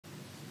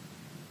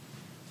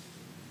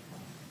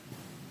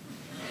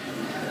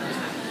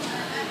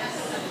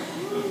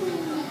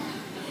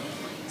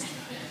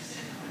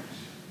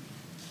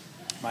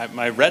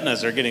My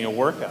retinas are getting a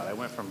workout. I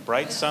went from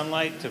bright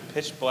sunlight to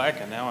pitch black,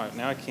 and now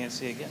I can't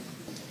see again.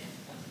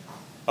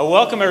 Oh,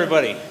 welcome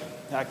everybody,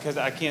 because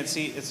I can't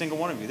see a single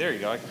one of you. There you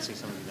go. I can see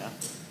some of you now.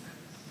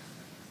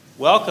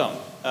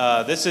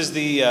 Welcome. This is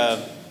the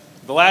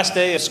last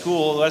day of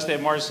school, the last day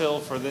of Mars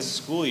Hill for this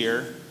school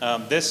year.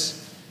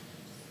 This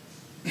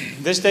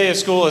day of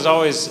school is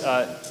always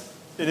an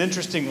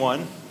interesting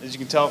one, as you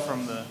can tell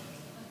from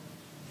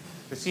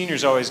the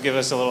seniors always give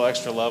us a little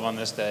extra love on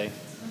this day.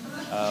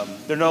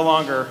 They're no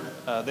longer,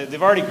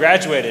 they've already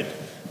graduated,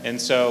 and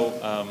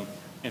so,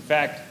 in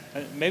fact,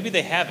 maybe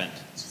they haven't.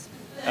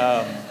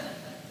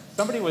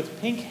 Somebody with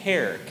pink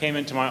hair came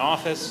into my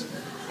office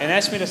and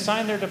asked me to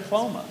sign their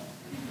diploma,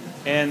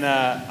 and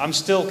I'm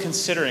still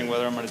considering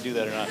whether I'm going to do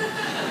that or not.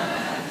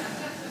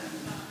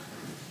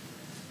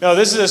 No,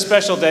 this is a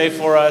special day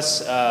for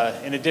us,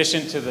 in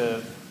addition to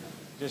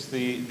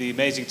the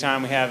amazing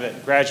time we have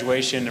at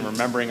graduation and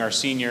remembering our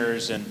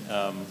seniors and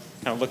kind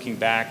of looking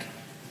back.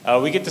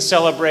 We get to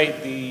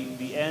celebrate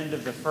the end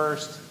of the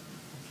first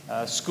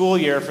school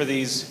year for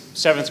these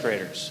 7th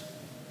graders.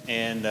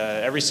 And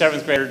every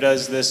 7th grader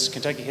does this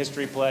Kentucky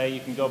history play. You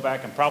can go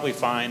back and probably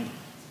find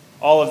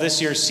all of this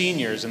year's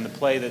seniors in the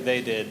play that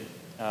they did.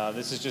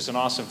 This is just an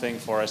awesome thing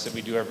for us that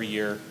we do every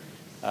year.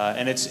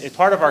 And it's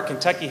part of our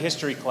Kentucky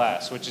history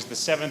class, which is the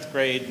 7th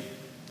grade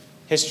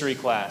history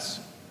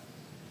class.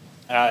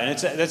 And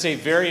that's a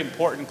very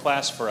important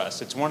class for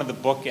us. It's one of the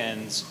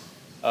bookends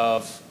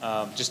of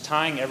just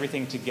tying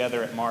everything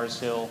together at Mars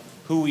Hill,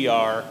 who we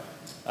are,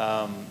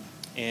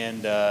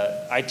 and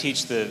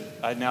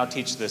I now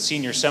teach the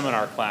senior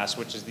seminar class,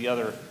 which is the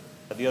other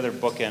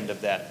bookend of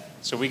that.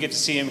 So we get to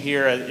see them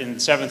here in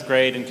 7th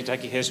grade in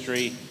Kentucky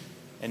history,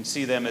 and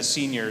see them as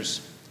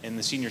seniors in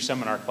the senior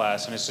seminar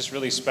class, and it's just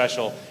really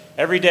special.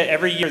 Every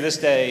year this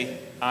day,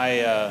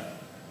 I'm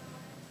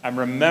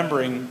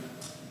remembering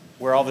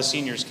where all the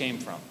seniors came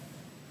from.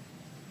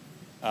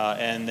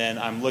 And then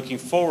I'm looking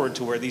forward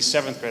to where these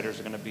 7th graders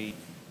are going to be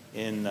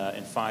in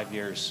 5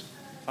 years.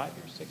 5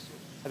 years, 6 years?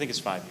 I think it's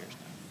 5 years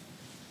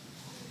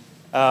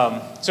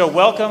now. So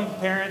welcome,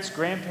 parents,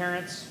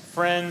 grandparents,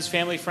 friends,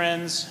 family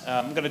friends.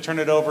 I'm going to turn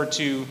it over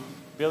to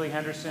Billy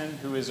Henderson,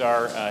 who is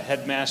our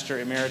headmaster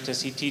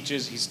emeritus.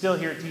 He's still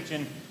here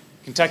teaching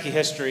Kentucky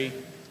history,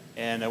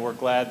 and we're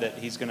glad that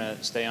he's going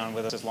to stay on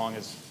with us as long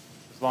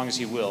as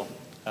he will.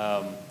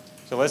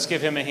 So let's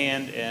give him a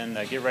hand and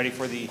get ready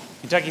for the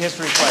Kentucky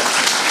history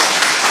pledge.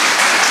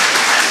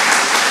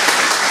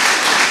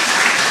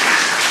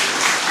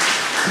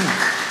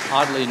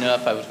 Oddly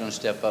enough, I was going to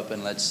step up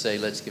and let's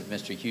give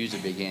Mr. Hughes a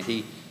big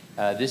hand.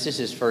 This is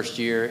his first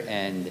year,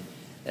 and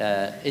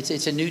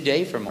it's a new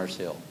day for Mars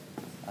Hill.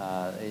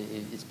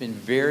 It's been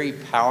very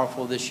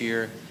powerful this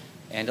year,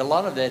 and a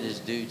lot of that is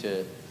due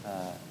to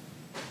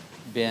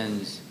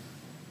Ben's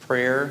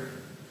prayer,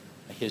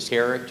 his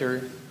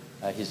character,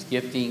 his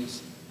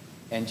giftings.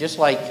 And just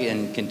like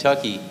in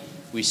Kentucky,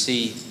 we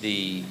see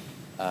the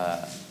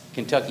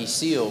Kentucky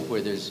seal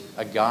where there's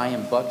a guy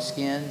in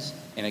buckskins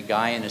and a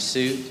guy in a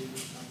suit.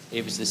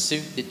 It was the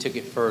suit that took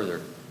it further.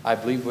 I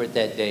believe we're at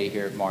that day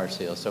here at Mars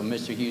Hill. So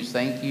Mr. Hughes,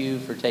 thank you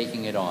for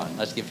taking it on.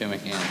 Let's give him a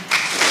hand.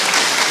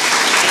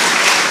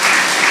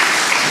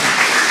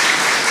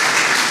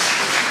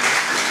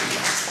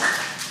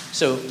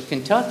 So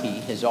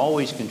Kentucky has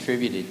always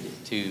contributed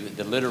to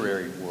the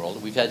literary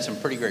world. We've had some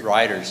pretty great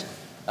writers.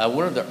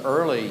 One of the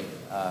early,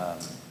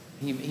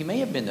 he may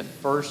have been the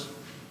first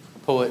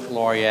poet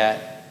laureate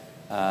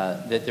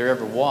that there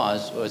ever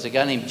was a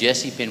guy named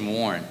Jesse Penn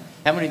Warren.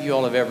 How many of you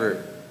all have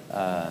ever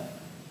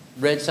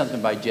read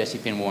something by Jesse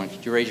Penn Warren?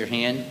 Could you raise your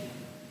hand?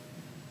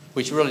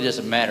 Which really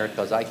doesn't matter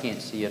because I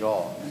can't see at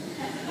all.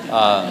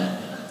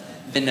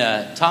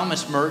 Then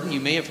Thomas Merton, you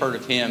may have heard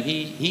of him.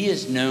 He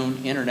is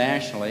known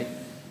internationally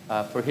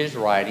for his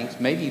writings,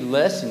 maybe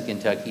less in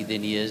Kentucky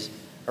than he is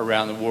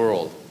around the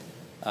world.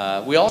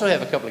 We also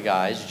have a couple of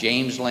guys,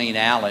 James Lane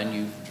Allen,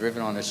 you've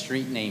driven on a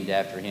street named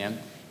after him,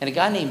 and a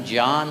guy named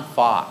John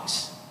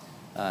Fox.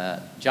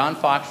 John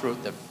Fox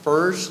wrote the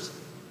first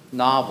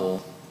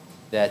novel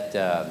that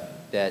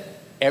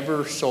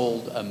ever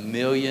sold 1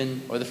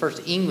 million, or the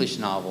first English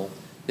novel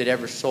that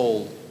ever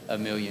sold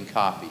 1 million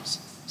copies.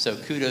 So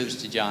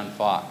kudos to John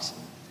Fox.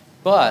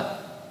 But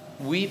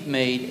we've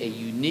made a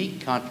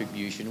unique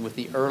contribution with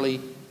the early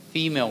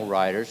female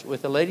writers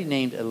with a lady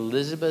named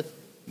Elizabeth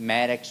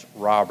Maddox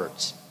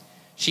Roberts.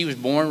 She was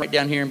born right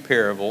down here in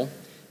Perryville,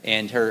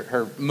 and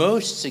her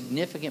most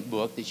significant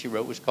book that she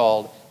wrote was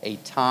called A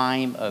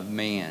Time of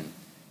Man.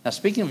 Now,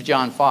 speaking of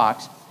John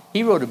Fox,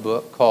 he wrote a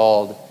book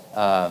called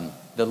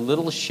The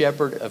Little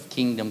Shepherd of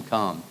Kingdom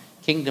Come.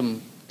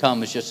 Kingdom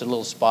Come is just a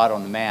little spot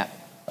on the map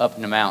up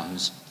in the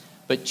mountains.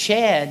 But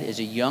Chad is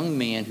a young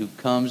man who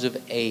comes of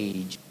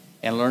age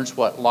and learns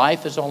what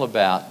life is all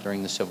about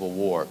during the Civil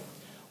War.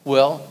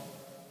 Well,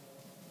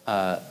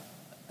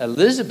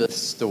 Elizabeth's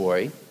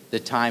story, The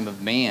Time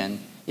of Man,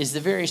 is the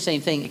very same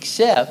thing,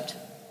 except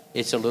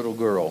it's a little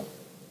girl.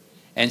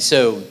 And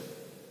so,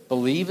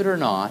 believe it or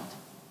not,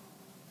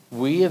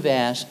 we have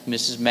asked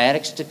Mrs.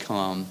 Maddox to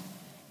come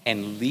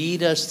and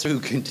lead us through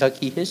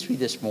Kentucky history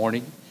this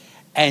morning.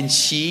 And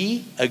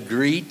she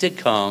agreed to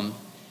come,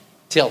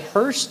 tell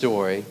her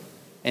story,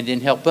 and then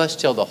help us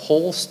tell the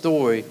whole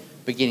story,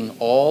 beginning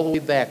all the way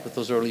back with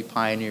those early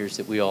pioneers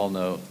that we all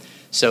know.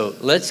 So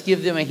let's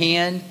give them a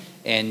hand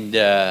and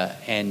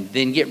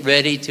then get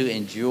ready to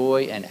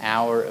enjoy an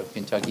hour of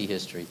Kentucky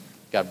history.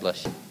 God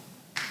bless you.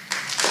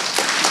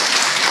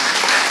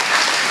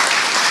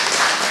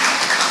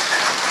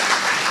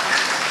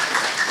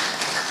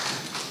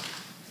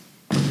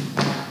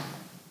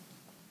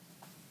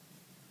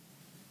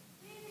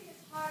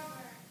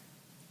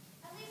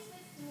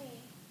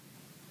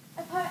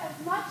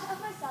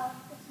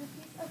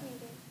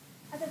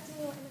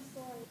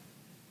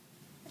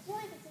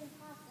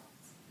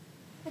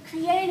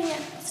 Creating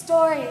a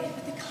story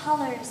with the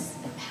colors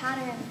and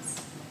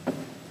patterns.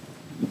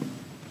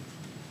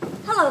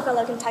 Hello,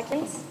 fellow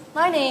Kentuckians.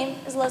 My name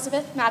is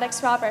Elizabeth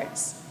Maddox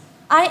Roberts.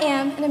 I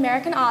am an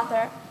American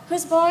author who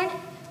was born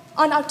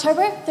on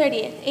October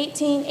 30th,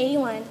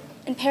 1881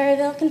 in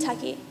Perryville,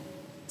 Kentucky.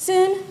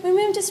 Soon, we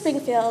moved to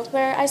Springfield,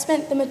 where I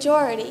spent the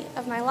majority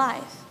of my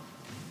life.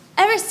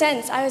 Ever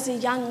since I was a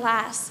young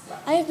lass,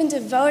 I have been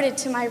devoted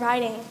to my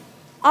writing,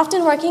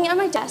 often working at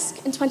my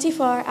desk in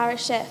 24-hour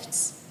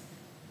shifts.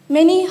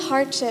 Many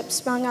hardships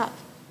sprung up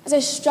as I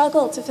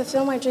struggled to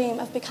fulfill my dream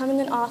of becoming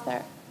an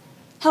author.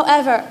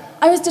 However,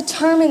 I was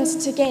determined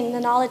to gain the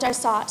knowledge I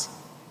sought.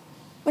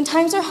 When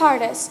times were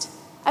hardest,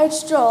 I would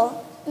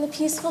stroll in the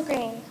peaceful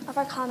green of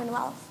our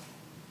Commonwealth.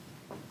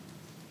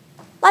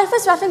 Life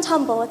was rough and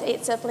tumble with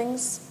 8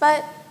 siblings,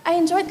 but I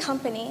enjoyed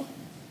company.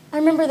 I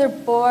remember their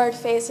bored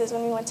faces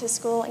when we went to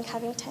school in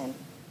Covington,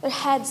 their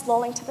heads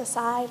lolling to the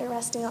side or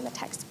resting on the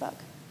textbook.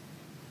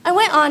 I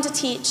went on to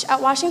teach at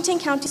Washington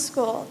County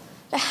School,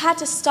 but had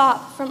to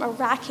stop from a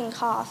racking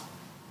cough.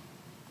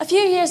 A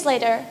few years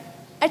later,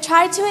 I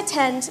tried to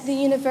attend the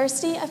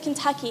University of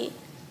Kentucky,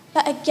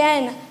 but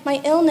again, my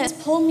illness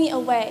pulled me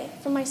away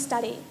from my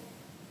study.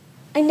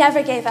 I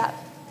never gave up.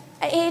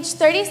 At age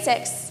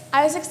 36,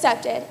 I was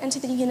accepted into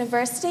the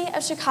University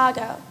of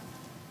Chicago.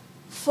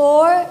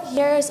 4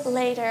 years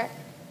later,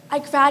 I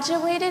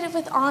graduated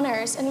with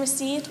honors and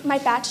received my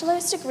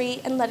bachelor's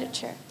degree in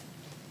literature.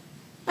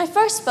 My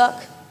first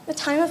book, The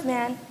Time of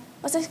Man,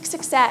 was a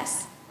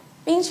success,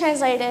 being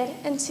translated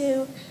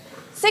into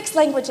 6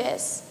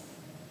 languages: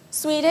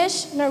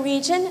 Swedish,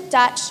 Norwegian,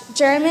 Dutch,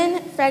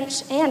 German,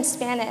 French, and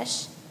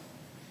Spanish.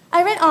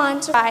 I went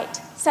on to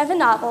write 7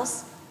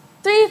 novels,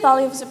 3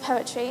 volumes of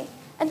poetry,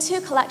 and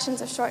 2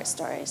 collections of short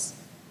stories.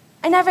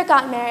 I never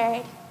got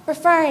married,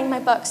 preferring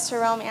my books to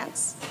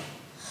romance.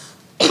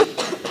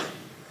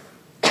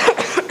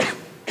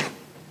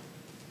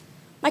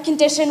 My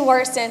condition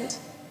worsened.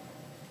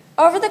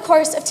 Over the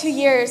course of 2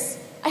 years,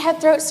 I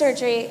had throat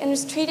surgery and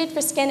was treated for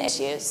skin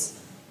issues.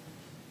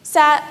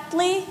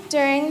 Sadly,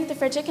 during the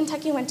frigid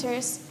Kentucky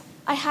winters,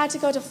 I had to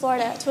go to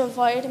Florida to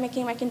avoid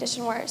making my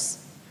condition worse.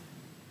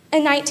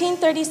 In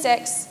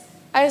 1936,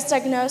 I was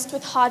diagnosed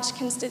with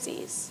Hodgkin's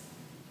disease.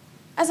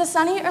 As the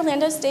sunny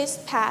Orlando days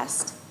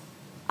passed,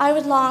 I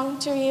would long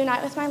to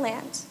reunite with my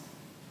land.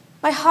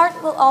 My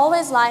heart will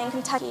always lie in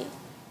Kentucky,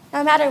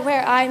 no matter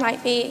where I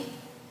might be.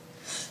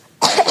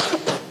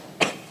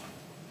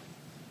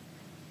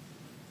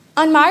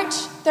 On March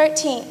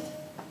 13th,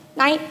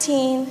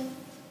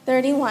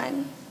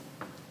 1931,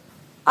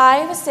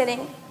 I was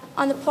sitting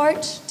on the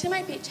porch to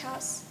my beach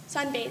house,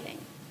 sunbathing.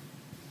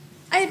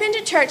 I had been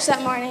to church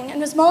that morning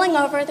and was mulling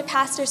over the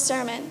pastor's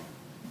sermon.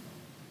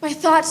 My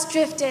thoughts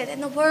drifted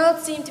and the world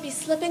seemed to be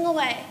slipping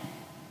away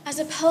as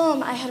a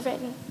poem I had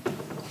written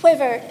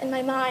quivered in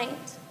my mind.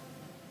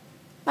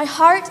 My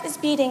heart is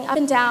beating up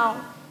and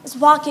down, is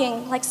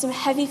walking like some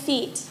heavy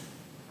feet.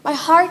 My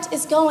heart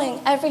is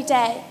going every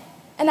day,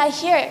 and I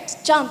hear it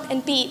jump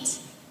and beat.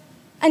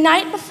 A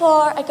night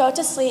before I go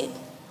to sleep,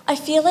 I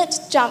feel it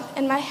jump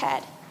in my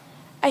head.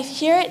 I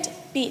hear it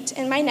beat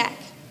in my neck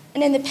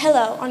and in the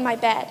pillow on my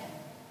bed.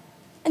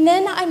 And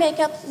then I make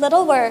up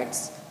little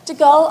words to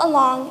go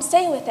along and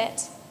say with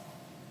it.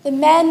 The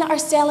men are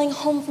sailing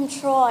home from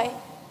Troy,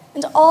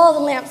 and all the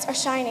lamps are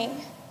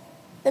shining.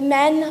 The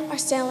men are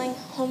sailing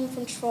home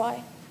from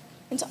Troy,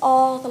 and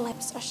all the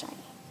lamps are shining.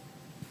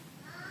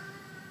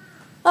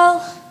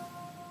 Well,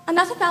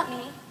 enough about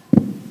me.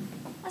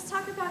 Let's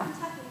talk about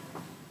Kentucky.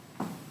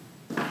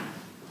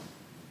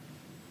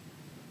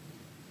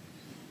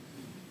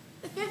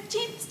 The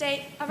 15th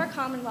state of our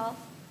Commonwealth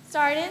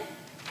started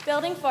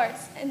building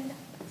forts in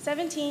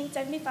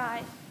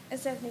 1775 and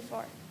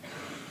 74.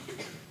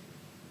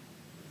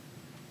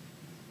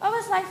 What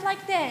was life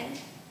like then?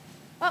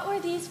 What were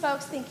these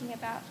folks thinking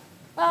about?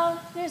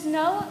 Well, there's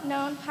no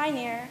known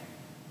pioneer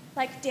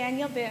like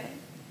Daniel Boone.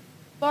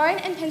 Born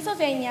in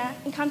Pennsylvania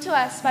and come to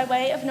us by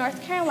way of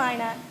North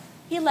Carolina,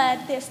 he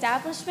led the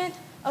establishment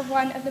of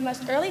one of the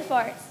most early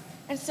forts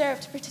and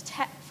served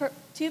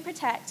to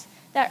protect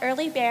that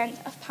early band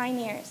of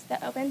pioneers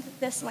that opened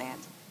this land.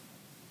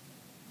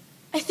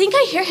 I think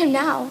I hear him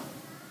now.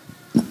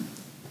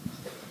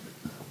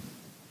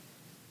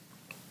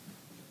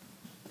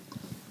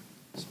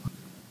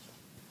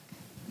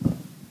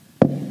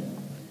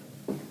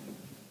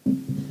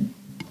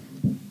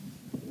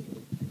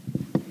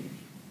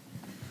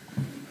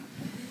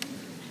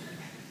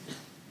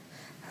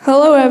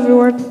 Hello,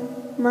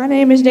 everyone. My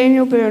name is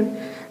Daniel Boone,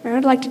 and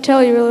I'd like to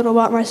tell you a little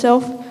about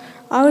myself.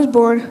 I was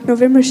born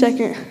November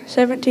 2nd,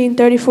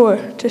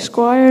 1734, to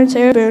Squire and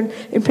Sarah Boone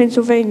in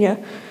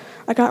Pennsylvania.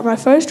 I got my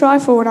first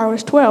rifle when I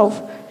was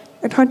 12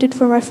 and hunted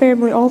for my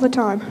family all the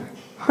time.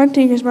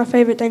 Hunting is my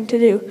favorite thing to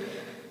do.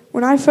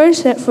 When I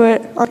first set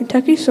foot on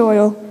Kentucky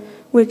soil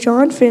with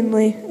John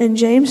Finley and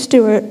James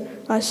Stewart,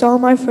 I saw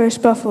my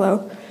first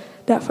buffalo.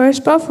 That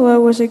first buffalo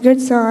was a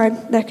good sign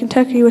that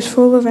Kentucky was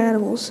full of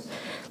animals.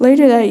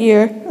 Later that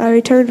year, I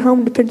returned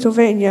home to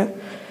Pennsylvania.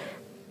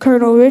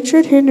 Colonel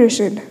Richard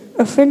Henderson,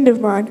 a friend of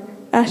mine,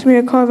 asked me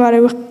to carve out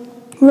a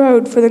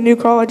road for the new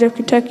College of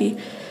Kentucky.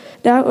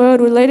 That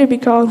road would later be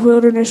called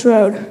Wilderness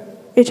Road.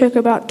 It took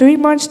about 3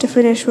 months to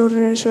finish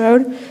Wilderness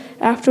Road.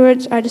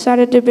 Afterwards, I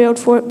decided to build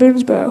Fort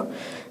Boonesborough.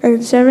 And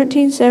in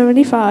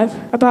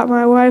 1775, I bought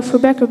my wife,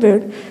 Rebecca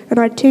Boone, and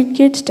I had 10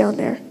 kids down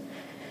there.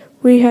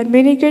 We had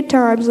many good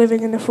times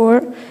living in the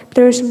fort, but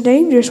there were some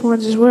dangerous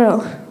ones as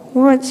well.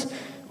 Once,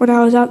 when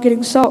I was out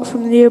getting salt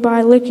from the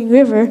nearby Licking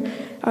River,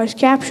 I was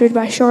captured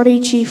by Shawnee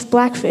Chief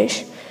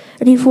Blackfish,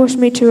 and he forced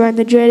me to run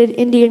the dreaded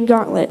Indian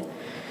Gauntlet.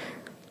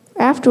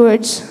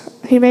 Afterwards,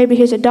 he made me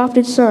his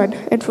adopted son,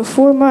 and for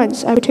 4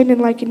 months I pretended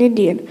like an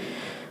Indian.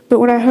 But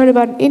when I heard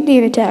about an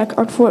Indian attack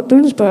on Fort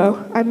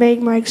Boonesborough, I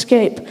made my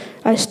escape.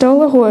 I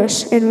stole a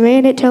horse and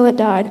ran it till it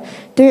died.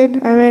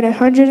 Then I ran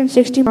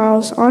 160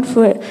 miles on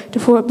foot to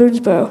Fort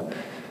Boonesborough.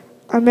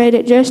 I made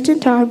it just in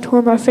time to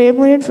warn my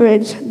family and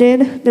friends.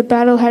 Then the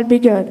battle had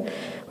begun.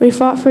 We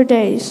fought for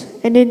days,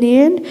 and in the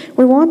end,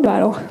 we won the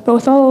battle. But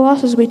with all the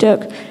losses we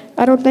took,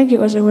 I don't think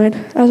it was a win.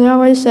 As I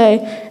always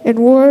say,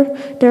 in war,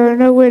 there are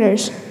no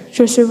winners,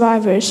 just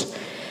survivors.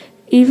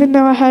 Even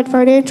though I had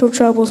financial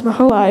troubles my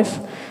whole life,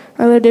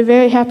 I lived a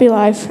very happy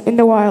life in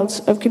the wilds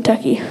of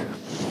Kentucky.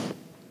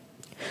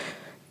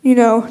 You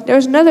know, there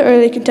was another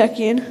early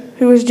Kentuckian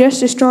who was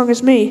just as strong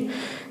as me.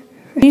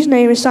 His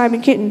name is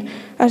Simon Kenton.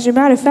 As a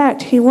matter of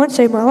fact, he once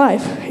saved my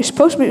life. He's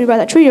supposed to meet me by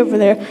that tree over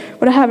there,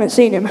 but I haven't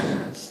seen him.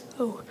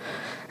 Oh.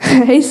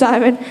 Hey,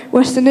 Simon,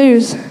 what's the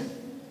news?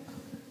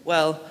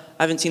 Well,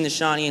 I haven't seen the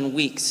Shawnee in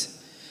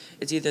weeks.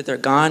 It's either they're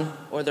gone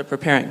or they're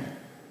preparing.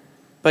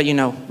 But you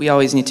know, we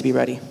always need to be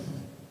ready.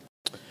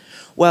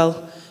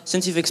 Well,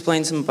 since you've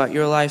explained some about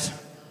your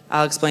life,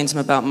 I'll explain some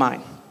about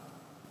mine.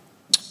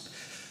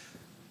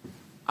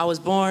 I was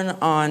born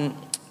on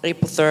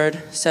April 3rd,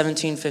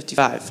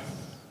 1755.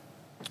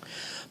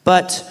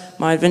 But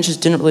my adventures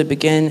didn't really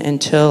begin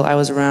until I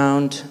was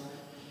around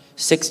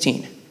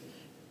 16.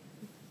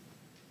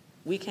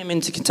 We came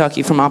into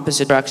Kentucky from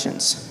opposite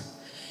directions.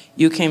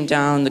 You came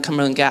down the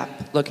Cumberland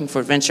Gap looking for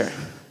adventure,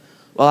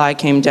 while I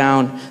came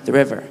down the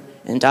river,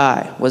 and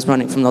I was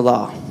running from the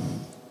law.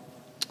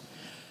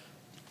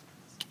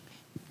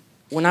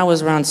 When I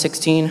was around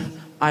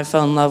 16, I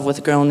fell in love with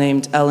a girl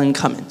named Ellen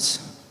Cummins.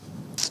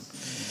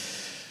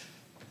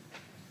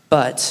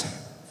 But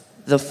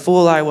the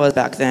fool I was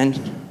back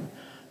then,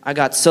 I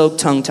got so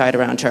tongue-tied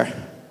around her.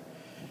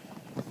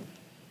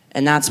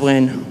 And that's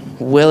when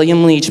William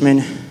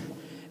Leachman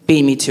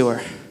beat me to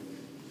her.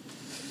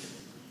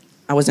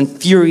 I was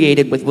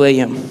infuriated with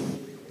William.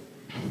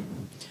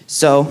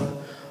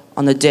 So,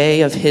 on the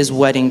day of his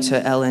wedding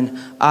to Ellen,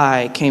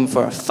 I came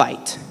for a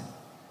fight.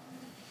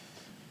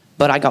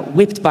 But I got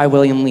whipped by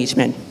William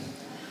Leachman.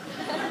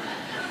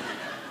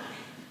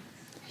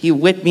 He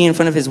whipped me in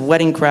front of his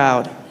wedding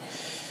crowd.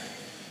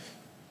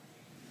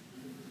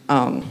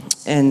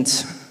 And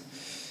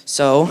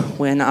so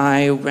when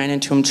I ran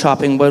into him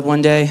chopping wood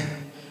one day,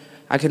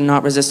 I could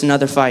not resist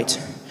another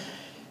fight.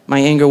 My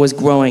anger was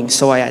growing,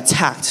 so I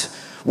attacked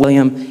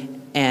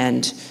William,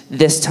 and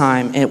this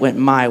time it went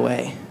my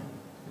way.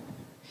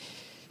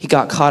 He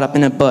got caught up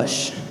in a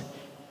bush,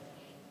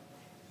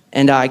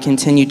 and I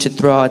continued to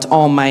throw out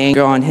all my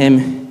anger on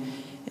him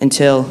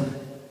until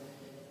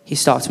he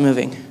stopped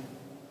moving.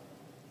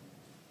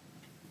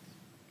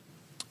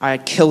 I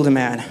had killed a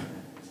man.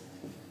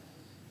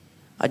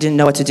 I didn't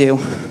know what to do.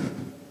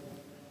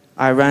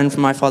 I ran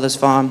from my father's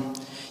farm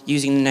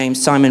using the name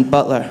Simon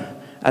Butler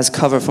as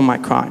cover for my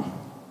crime.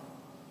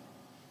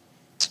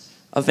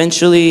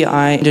 Eventually,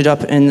 I ended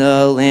up in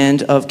the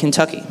land of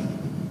Kentucky,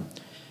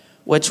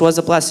 which was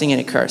a blessing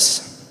and a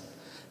curse.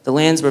 The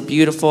lands were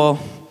beautiful,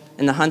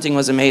 and the hunting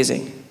was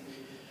amazing.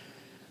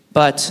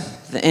 But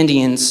the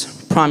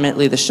Indians,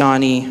 prominently the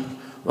Shawnee,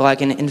 were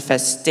like an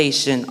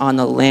infestation on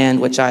the land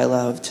which I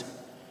loved.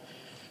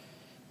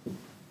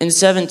 In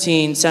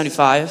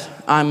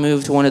 1775, I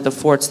moved to one of the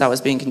forts that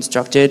was being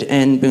constructed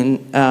in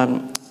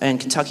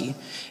Kentucky.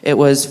 It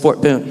was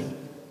Fort Boone,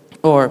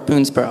 or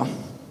Boonesborough.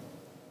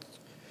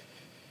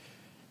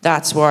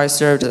 That's where I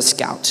served as a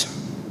scout.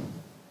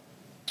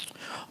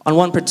 On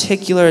one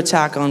particular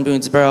attack on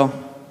Boonesborough,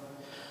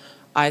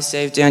 I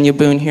saved Daniel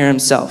Boone here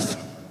himself.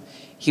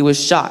 He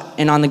was shot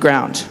and on the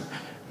ground.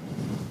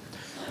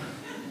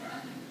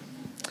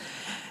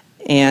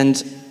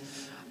 And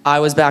I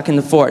was back in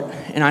the fort,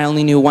 and I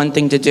only knew one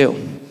thing to do.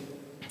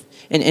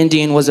 An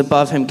Indian was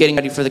above him getting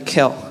ready for the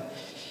kill.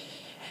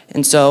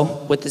 And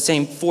so, with the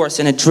same force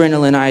and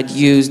adrenaline I had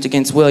used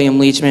against William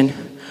Leachman,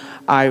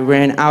 I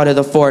ran out of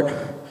the fort,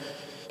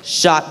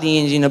 shot the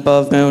Indian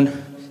above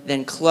Boone,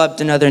 then clubbed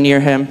another near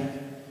him.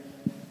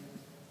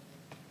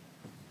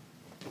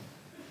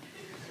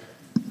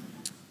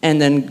 And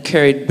then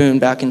carried Boone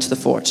back into the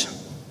fort.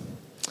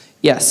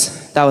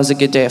 Yes, that was a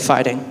good day of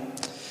fighting.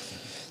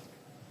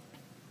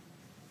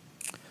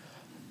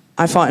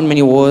 I fought in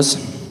many wars,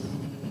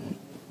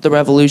 the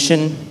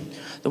Revolution,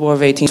 the War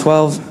of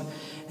 1812,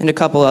 and a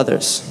couple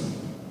others.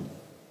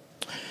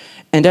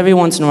 And every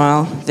once in a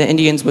while, the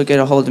Indians would get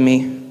a hold of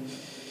me.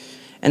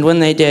 And when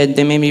they did,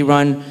 they made me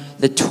run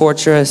the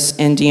torturous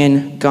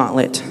Indian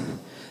gauntlet.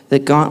 The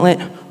gauntlet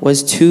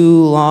was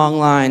 2 long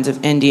lines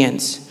of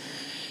Indians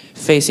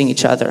facing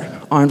each other,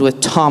 armed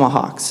with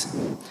tomahawks.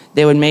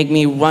 They would make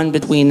me run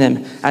between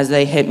them as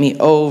they hit me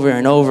over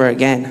and over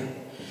again.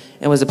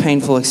 It was a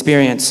painful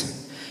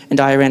experience,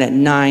 and I ran it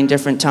 9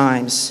 different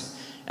times.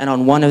 And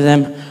on one of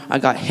them, I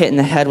got hit in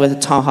the head with a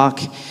tomahawk,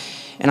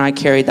 and I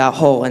carried that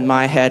hole in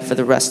my head for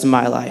the rest of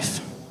my life.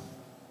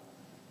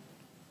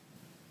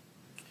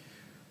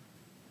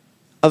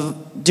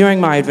 During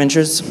my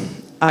adventures,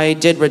 I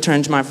did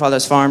return to my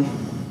father's farm,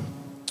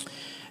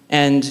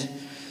 and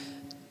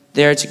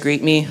there to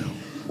greet me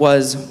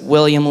was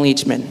William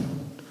Leachman.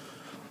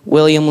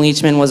 William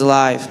Leachman was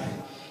alive.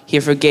 He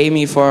forgave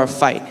me for our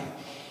fight.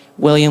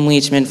 William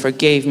Leachman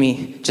forgave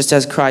me just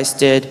as Christ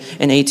did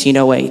in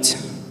 1808.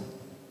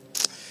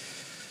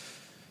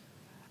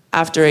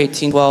 After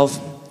 1812,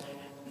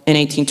 in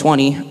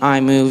 1820,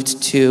 I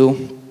moved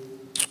to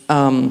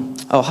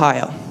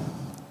Ohio.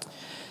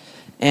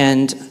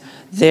 And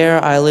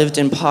there I lived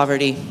in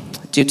poverty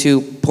due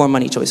to poor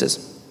money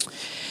choices.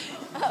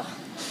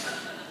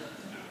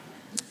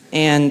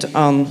 And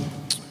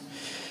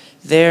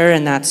there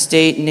in that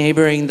state,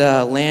 neighboring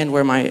the land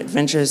where my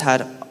adventures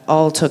had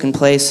all taken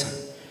place,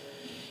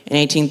 in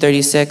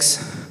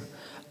 1836,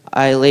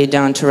 I laid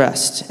down to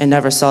rest and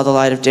never saw the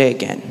light of day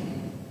again.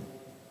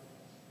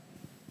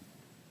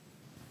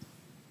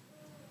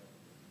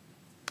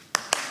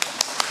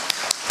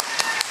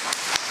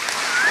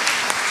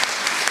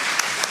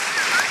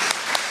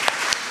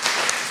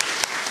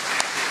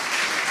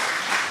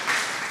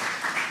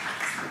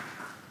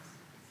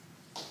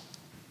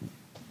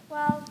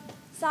 Well,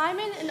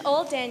 Simon and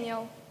Old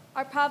Daniel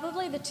are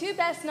probably the 2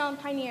 best-known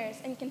pioneers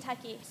in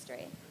Kentucky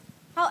history.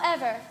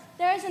 However,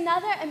 there is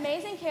another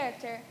amazing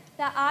character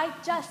that I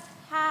just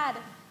had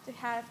to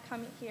have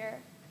come here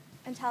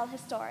and tell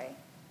his story.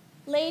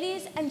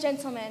 Ladies and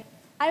gentlemen,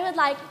 I would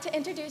like to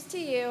introduce to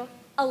you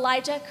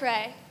Elijah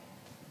Cray.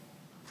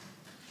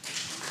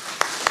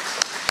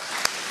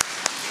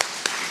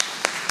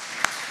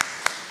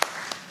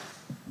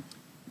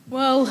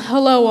 Well,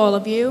 hello all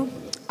of you.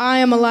 I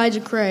am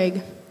Elijah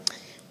Craig,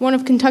 one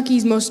of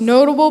Kentucky's most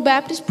notable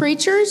Baptist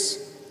preachers,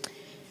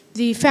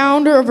 the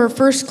founder of our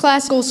first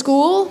classical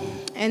school,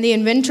 and the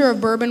inventor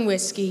of bourbon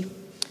whiskey.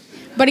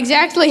 But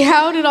exactly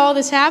how did all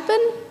this happen?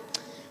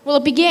 Well,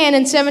 it began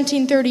in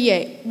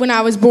 1738, when I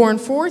was born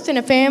 4th in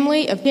a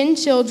family of 10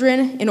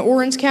 children in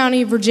Orange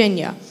County,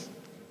 Virginia.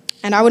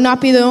 And I would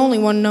not be the only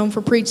one known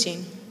for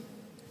preaching.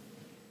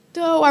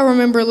 Though I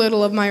remember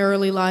little of my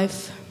early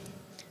life.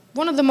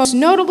 One of the most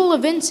notable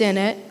events in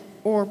it,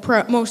 or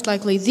most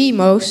likely the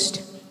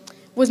most,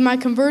 was my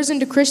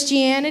conversion to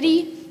Christianity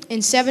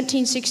in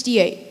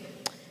 1768.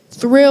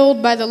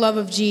 Thrilled by the love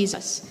of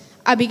Jesus,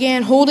 I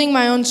began holding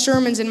my own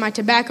sermons in my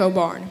tobacco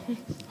barn,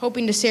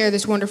 hoping to share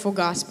this wonderful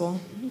gospel.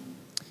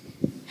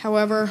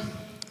 However,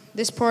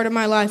 this part of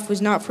my life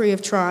was not free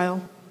of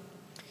trial.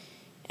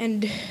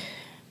 And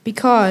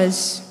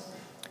because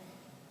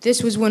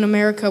this was when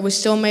America was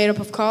still made up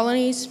of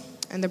colonies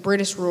and the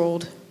British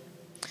ruled.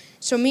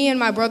 So me and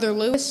my brother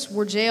Lewis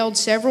were jailed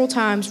several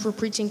times for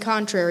preaching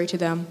contrary to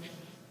them.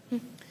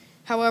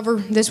 However,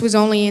 this was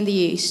only in the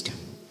East.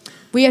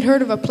 We had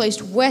heard of a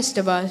place west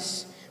of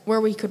us where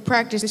we could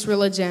practice this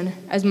religion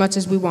as much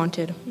as we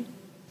wanted.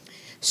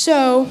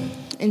 So,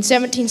 in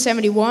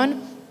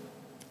 1771,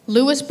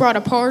 Lewis brought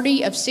a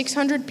party of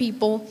 600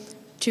 people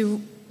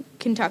to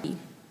Kentucky,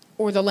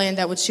 or the land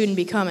that would soon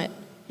become it.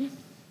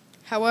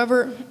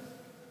 However,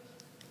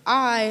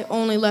 I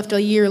only left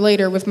a year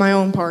later with my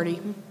own party.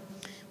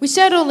 We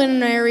settled in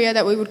an area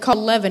that we would call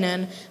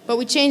Lebanon, but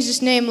we changed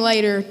its name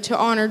later to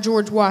honor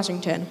George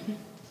Washington.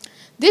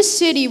 This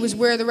city was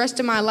where the rest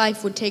of my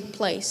life would take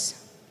place.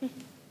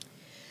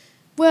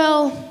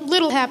 Well,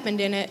 little happened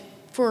in it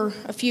for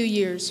a few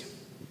years.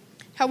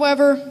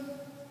 However,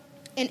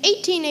 in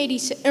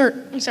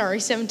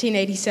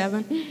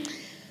 1787,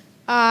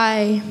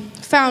 I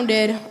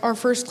founded our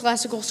first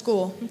classical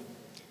school,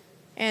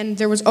 and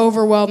there was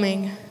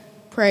overwhelming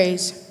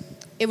praise.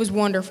 It was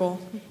wonderful.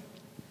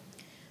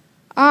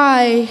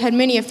 I had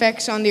many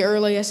effects on the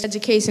earliest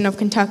education of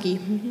Kentucky,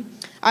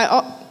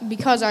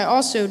 because I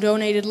also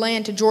donated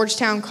land to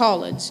Georgetown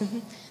College.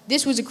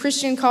 This was a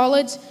Christian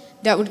college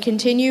that would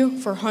continue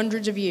for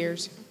hundreds of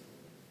years.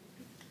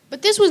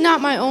 But this was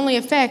not my only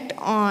effect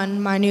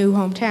on my new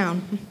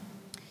hometown.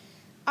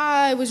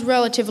 I was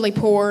relatively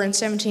poor in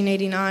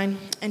 1789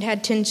 and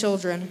had 10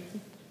 children.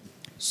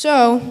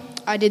 So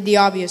I did the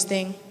obvious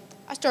thing.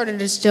 I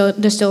started a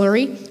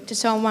distillery to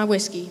sell my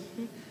whiskey.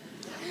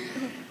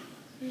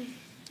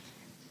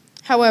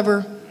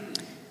 However,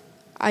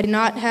 I did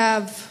not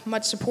have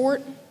much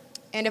support,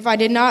 and if I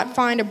did not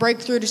find a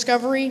breakthrough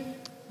discovery,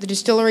 the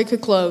distillery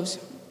could close.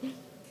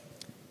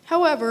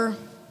 However,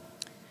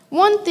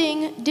 one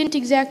thing didn't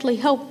exactly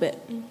help it.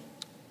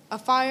 A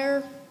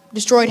fire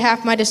destroyed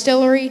half my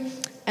distillery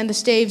and the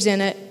staves in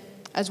it,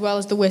 as well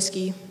as the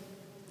whiskey,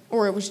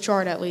 or it was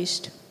charred at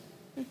least.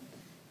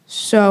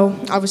 So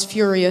I was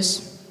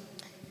furious.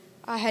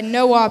 I had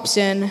no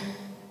option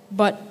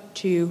but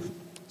to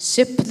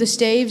sip the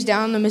staves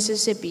down the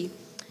Mississippi,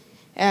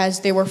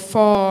 as they were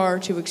far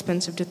too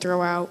expensive to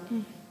throw out.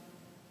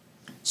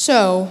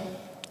 So,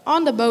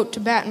 on the boat to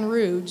Baton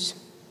Rouge,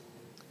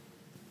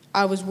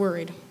 I was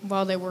worried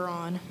while they were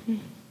on.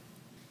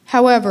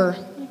 However,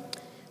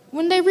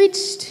 when they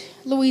reached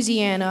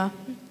Louisiana,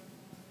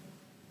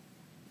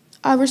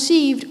 I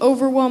received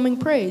overwhelming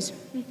praise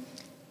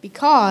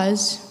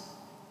because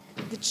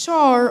the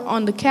char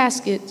on the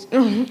caskets,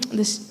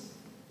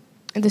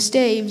 the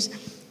staves,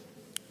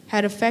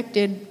 had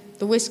affected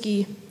the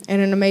whiskey in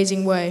an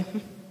amazing way.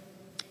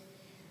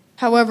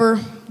 However,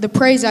 the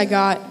praise I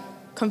got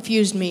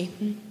confused me.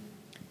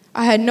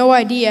 I had no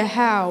idea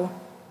how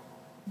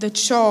the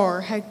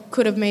char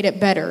could have made it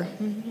better.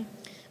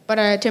 But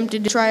I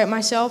attempted to try it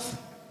myself,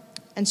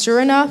 and sure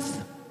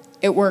enough,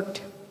 it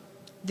worked.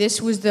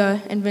 This was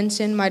the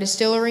invention my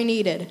distillery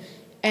needed,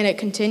 and it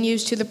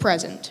continues to the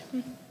present.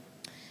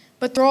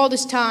 But through all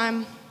this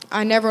time,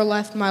 I never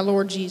left my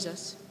Lord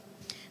Jesus.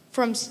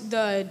 From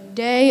the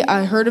day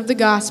I heard of the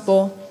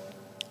gospel,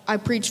 I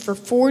preached for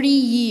 40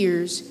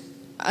 years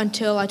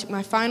until I took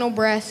my final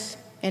breath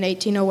in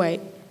 1808.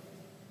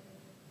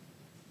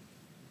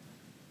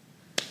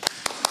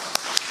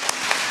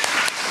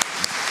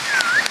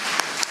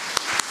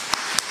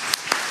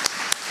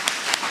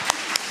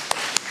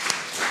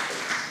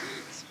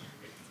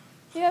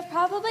 You have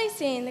probably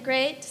seen the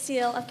Great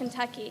Seal of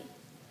Kentucky.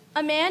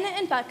 A man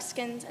in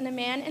buckskins and a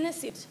man in a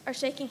suit are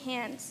shaking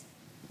hands.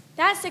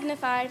 That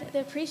signified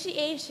the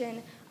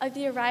appreciation of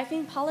the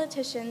arriving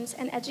politicians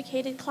and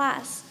educated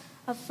class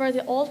for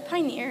the old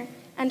pioneer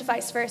and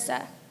vice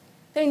versa.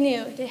 They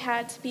knew they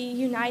had to be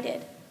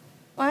united.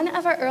 One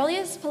of our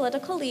earliest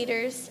political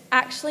leaders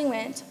actually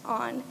went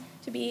on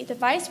to be the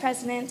Vice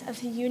President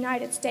of the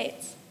United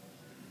States.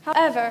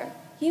 However,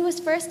 he was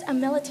first a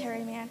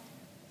military man.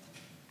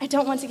 I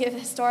don't want to give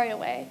his story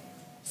away.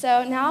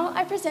 So now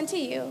I present to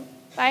you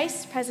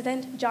Vice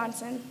President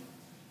Johnson.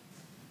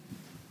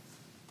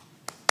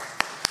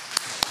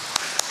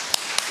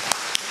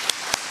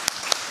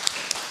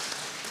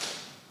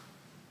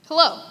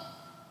 Hello,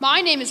 my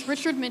name is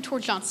Richard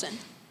Mentor Johnson.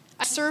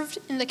 I served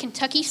in the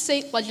Kentucky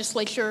State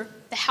Legislature,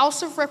 the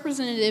House of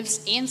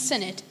Representatives and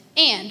Senate,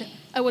 and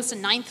I was the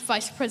 9th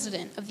Vice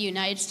President of the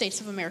United States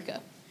of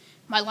America.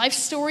 My life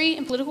story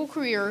and political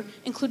career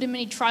included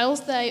many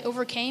trials that I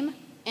overcame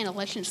and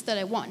elections that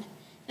I won.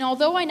 And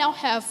although I now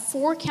have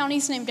 4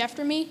 counties named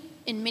after me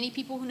and many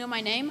people who know my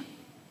name,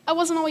 I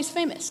wasn't always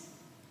famous.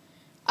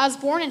 I was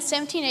born in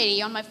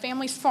 1780 on my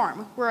family's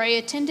farm, where I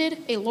attended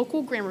a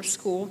local grammar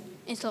school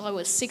until I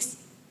was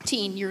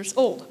 16 years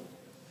old.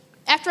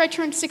 After I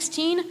turned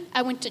 16,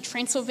 I went to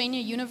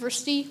Transylvania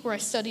University, where I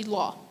studied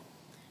law.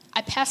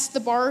 I passed the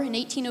bar in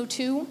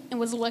 1802 and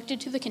was elected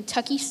to the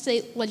Kentucky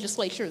State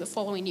Legislature the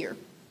following year.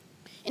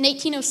 In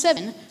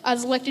 1807, I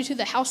was elected to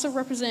the House of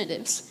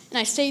Representatives, and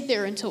I stayed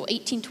there until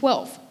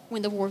 1812,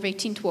 when the War of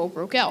 1812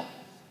 broke out.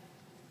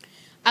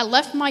 I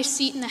left my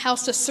seat in the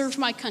House to serve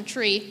my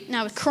country, and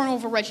I was colonel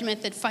of a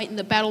regiment that fought in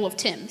the Battle of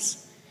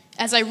Thames.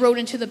 As I rode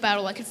into the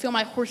battle, I could feel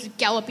my horse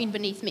galloping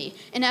beneath me,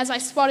 and as I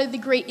spotted the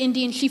great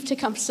Indian chief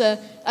Tecumseh,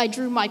 I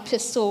drew my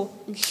pistol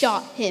and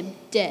shot him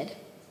dead.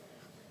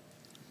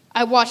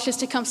 I watched as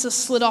Tecumseh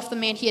slid off the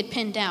man he had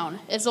pinned down,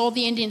 as all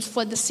the Indians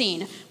fled the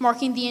scene,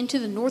 marking the end to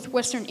the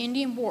Northwestern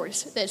Indian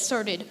Wars that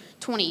started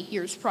 20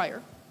 years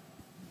prior.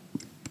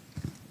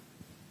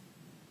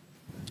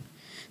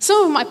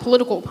 Some of my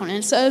political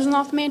opponents said I was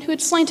not the man who had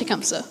slain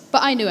Tecumseh,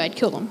 but I knew I'd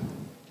killed him.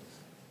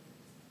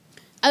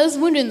 I was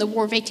wounded in the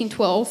War of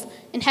 1812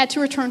 and had to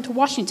return to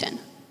Washington,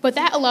 but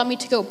that allowed me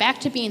to go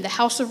back to being the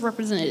House of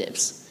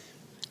Representatives.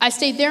 I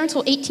stayed there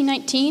until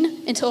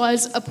 1819, until I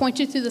was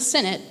appointed to the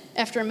Senate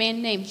after a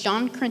man named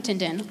John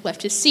Crittenden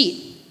left his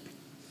seat.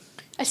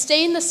 I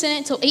stayed in the Senate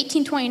until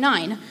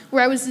 1829,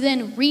 where I was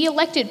then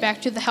re-elected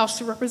back to the House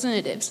of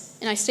Representatives,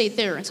 and I stayed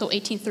there until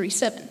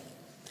 1837.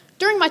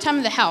 During my time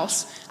in the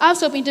House, I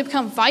was hoping to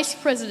become Vice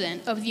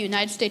President of the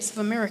United States of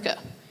America,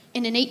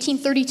 and in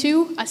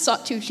 1832, I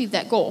sought to achieve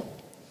that goal.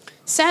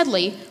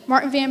 Sadly,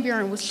 Martin Van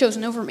Buren was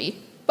chosen over me,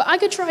 but I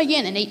could try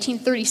again in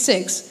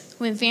 1836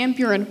 when Van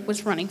Buren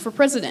was running for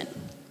president.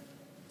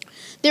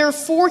 There were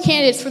 4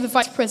 candidates for the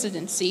vice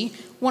presidency,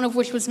 one of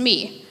which was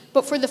me,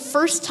 but for the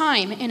first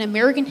time in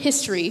American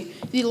history,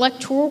 the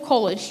Electoral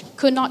College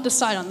could not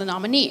decide on the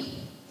nominee.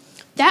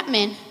 That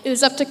meant it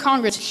was up to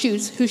Congress to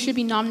choose who should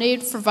be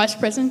nominated for vice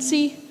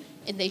presidency,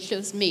 and they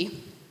chose me.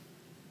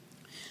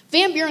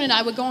 Van Buren and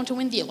I would go on to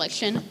win the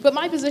election, but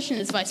my position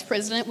as vice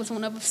president was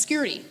one of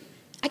obscurity.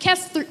 I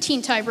cast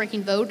 13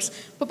 tie-breaking votes,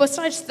 but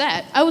besides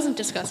that, I wasn't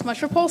discussed much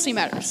for policy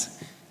matters.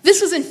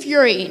 This was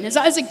infuriating, as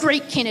I was a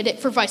great candidate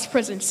for vice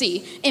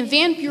presidency, and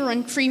Van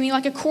Buren treated me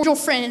like a cordial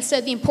friend instead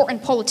of the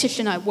important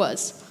politician I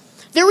was.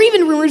 There were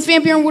even rumors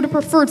Van Buren would have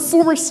preferred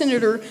former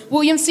Senator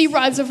William C.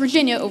 Rives of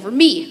Virginia over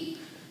me.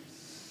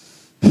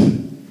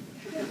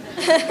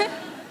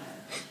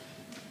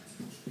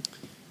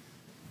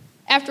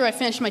 After I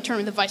finished my term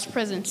in the vice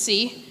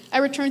presidency, I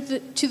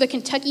returned to the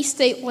Kentucky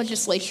State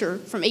Legislature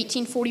from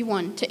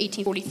 1841 to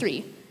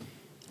 1843.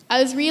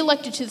 I was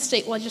reelected to the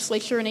state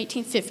legislature in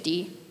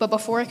 1850, but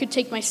before I could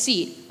take my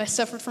seat, I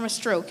suffered from a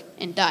stroke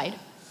and died.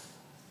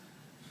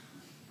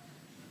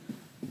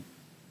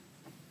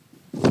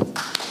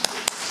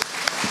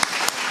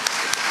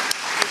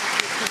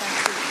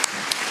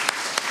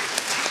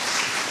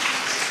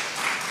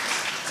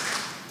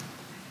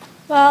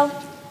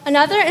 Well,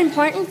 another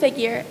important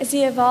figure in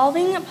the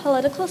evolving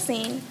political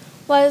scene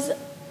was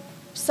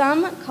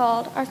some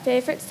called our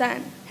favorite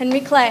son,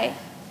 Henry Clay.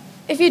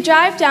 If you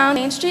drive down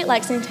Main Street,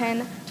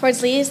 Lexington,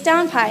 towards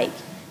Leesdown Pike,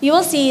 you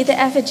will see the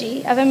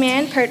effigy of a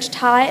man perched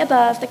high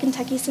above the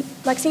Kentucky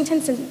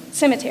Lexington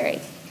Cemetery.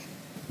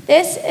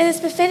 This is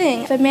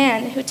befitting of a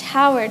man who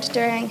towered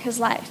during his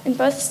life in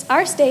both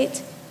our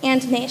state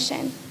and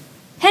nation.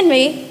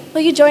 Henry,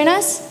 will you join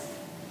us?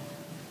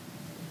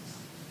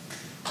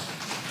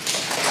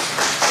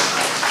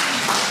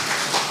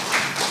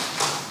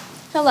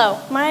 Hello.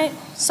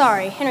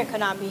 Sorry, Henry could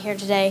not be here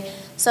today,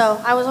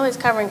 so I was always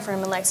covering for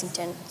him in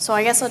Lexington, so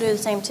I guess I'll do the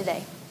same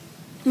today.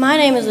 My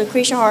name is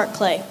Lucretia Hart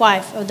Clay,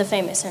 wife of the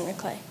famous Henry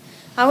Clay.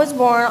 I was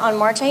born on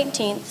March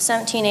 18,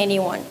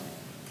 1781,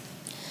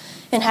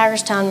 in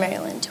Hagerstown,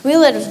 Maryland. We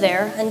lived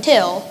there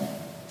until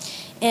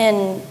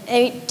in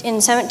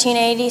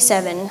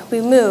 1787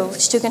 we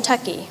moved to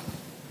Kentucky.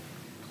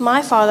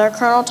 My father,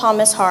 Colonel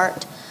Thomas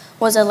Hart,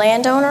 was a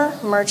landowner,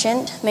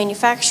 merchant,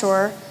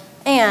 manufacturer,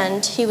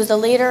 and he was the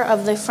leader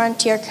of the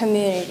frontier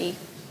community.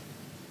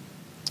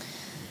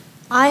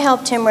 I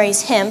helped him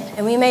raise hemp,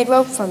 and we made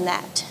rope from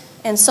that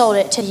and sold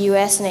it to the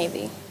U.S.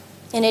 Navy.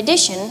 In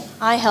addition,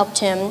 I helped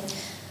him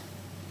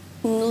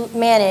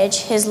manage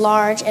his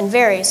large and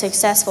very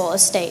successful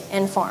estate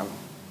and farm.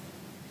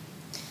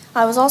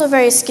 I was also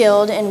very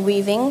skilled in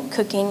weaving,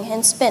 cooking,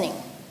 and spinning,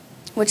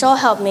 which all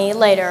helped me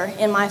later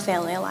in my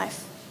family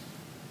life.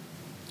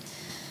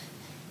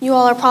 You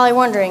all are probably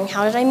wondering,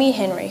 how did I meet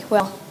Henry?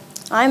 Well,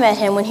 I met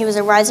him when he was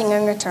a rising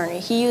young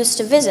attorney. He used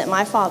to visit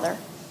my father,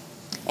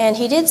 and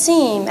he did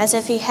seem as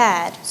if he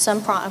had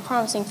a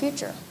promising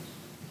future.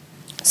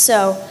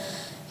 So,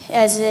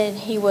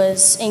 he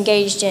was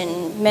engaged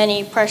in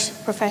many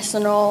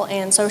professional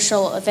and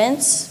social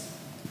events,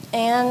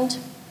 and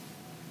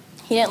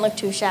he didn't look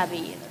too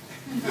shabby either.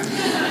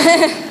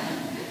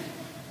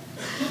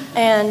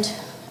 And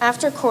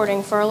after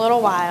courting for a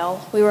little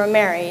while, we were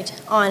married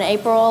on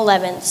April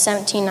 11th,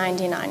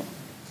 1799. It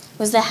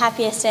was the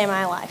happiest day of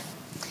my life.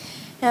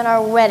 And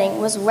our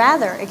wedding was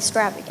rather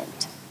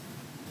extravagant.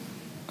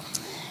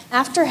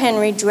 After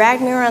Henry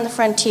dragged me around the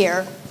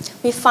frontier,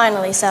 we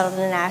finally settled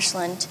in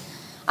Ashland.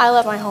 I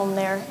love my home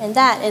there, and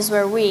that is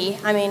where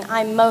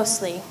I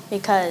mostly,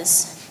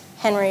 because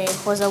Henry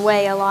was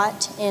away a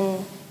lot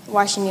in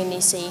Washington,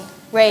 D.C.,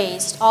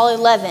 raised all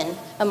 11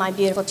 of my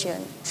beautiful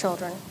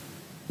children.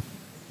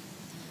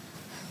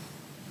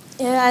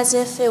 As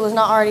if it was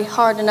not already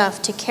hard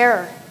enough to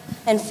care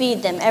and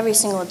feed them every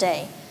single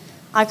day,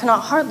 I could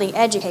not hardly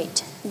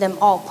educate them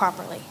all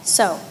properly.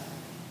 So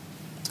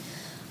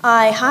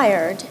I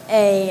hired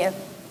a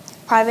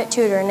private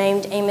tutor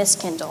named Amos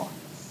Kendall,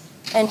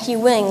 and he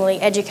willingly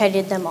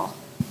educated them all.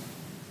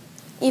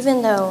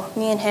 Even though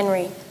me and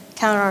Henry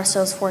counted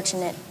ourselves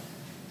fortunate,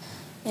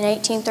 in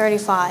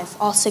 1835,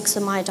 all 6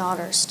 of my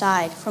daughters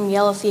died from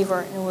yellow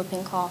fever and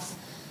whooping cough,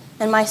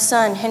 and my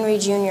son, Henry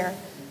Jr.,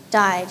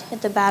 died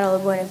at the Battle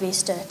of Buena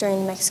Vista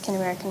during the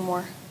Mexican-American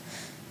War.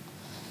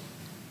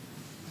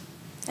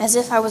 As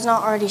if I was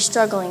not already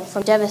struggling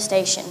from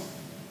devastation,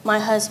 my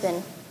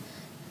husband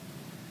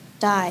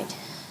died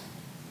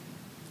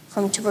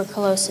from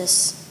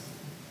tuberculosis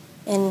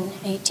in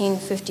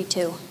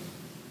 1852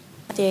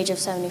 at the age of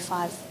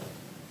 75.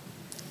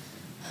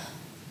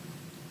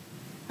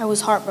 I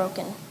was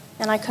heartbroken,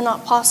 and I could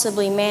not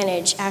possibly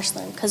manage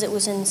Ashland because it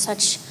was in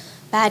such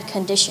bad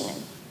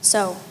condition.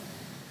 So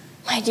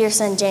my dear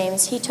son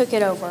James, he took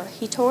it over.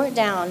 He tore it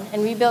down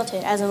and rebuilt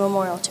it as a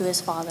memorial to his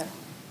father,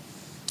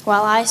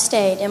 while I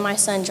stayed in my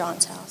son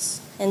John's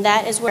house, and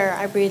that is where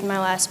I breathed my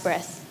last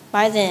breath.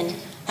 By then,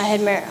 I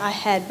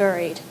had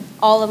buried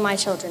all of my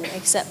children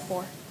except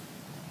 4.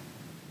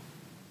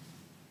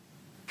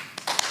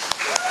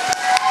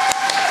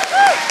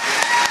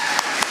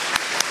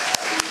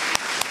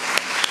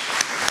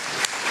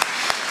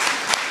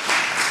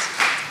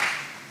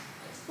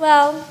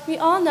 Well, we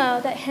all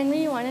know that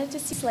Henry wanted to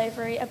see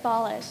slavery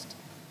abolished,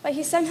 but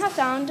he somehow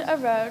found a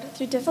road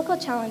through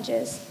difficult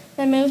challenges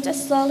that moved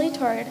us slowly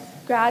toward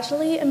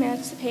gradually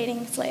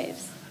emancipating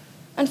slaves.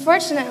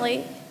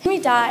 Unfortunately, Henry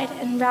died,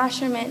 and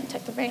Rashomon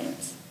took the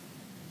reins.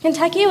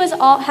 Kentucky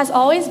has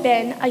always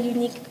been a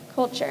unique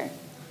culture.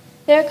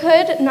 There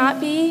could not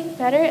be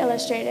better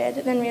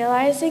illustrated than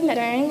realizing that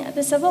during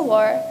the Civil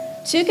War,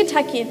 2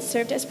 Kentuckians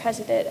served as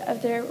president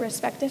of their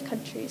respective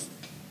countries.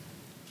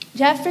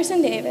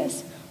 Jefferson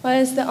Davis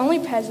was the only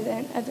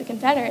president of the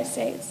Confederate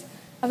States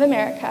of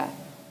America,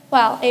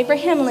 while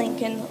Abraham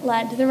Lincoln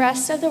led the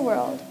rest of the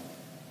world.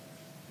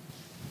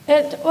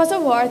 It was a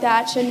war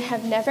that should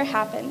have never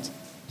happened.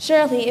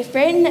 Surely, if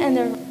Britain and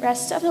the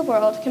rest of the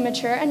world can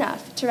mature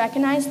enough to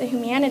recognize the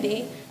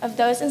humanity of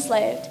those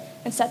enslaved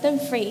and set them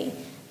free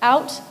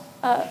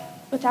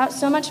without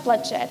so much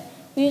bloodshed,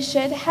 we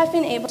should have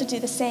been able to do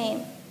the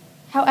same.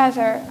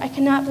 However, I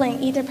cannot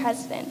blame either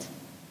president.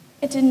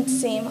 It didn't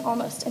seem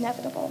almost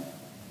inevitable.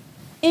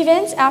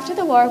 Events after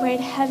the war weighed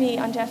heavy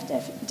on Jeff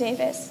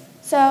Davis,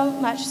 so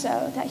much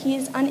so that he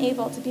is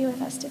unable to be with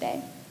us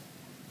today.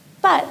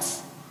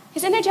 But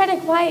his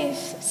energetic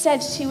wife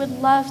said she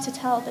would love to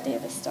tell the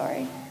Davis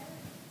story.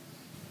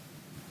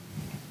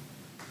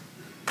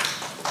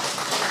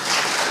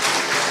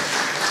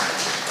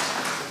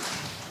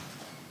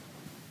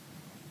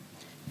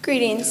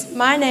 Greetings,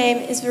 my name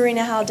is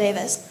Verena Howell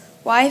Davis,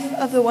 wife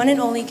of the one and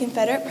only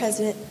Confederate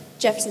President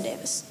Jefferson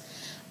Davis.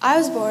 I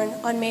was born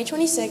on May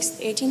 26,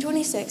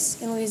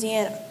 1826 in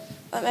Louisiana,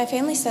 but my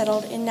family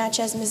settled in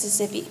Natchez,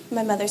 Mississippi,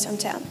 my mother's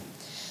hometown.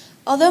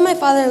 Although my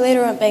father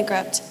later went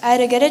bankrupt, I had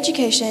a good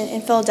education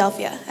in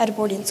Philadelphia at a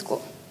boarding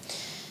school.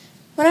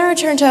 When I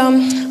returned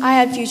home, I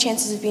had few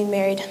chances of being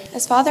married,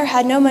 as father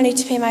had no money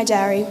to pay my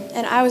dowry,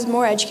 and I was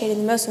more educated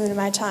than most women of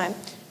my time,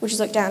 which was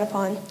looked down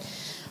upon.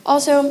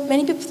 Also,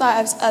 many people thought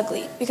I was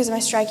ugly because of my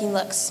striking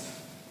looks.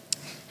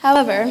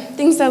 However,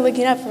 things started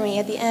looking up for me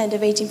at the end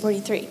of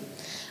 1843.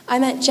 I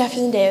met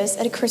Jefferson Davis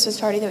at a Christmas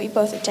party that we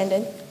both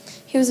attended.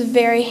 He was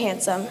very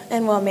handsome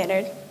and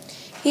well-mannered.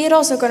 He had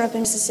also grown up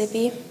in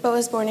Mississippi, but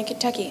was born in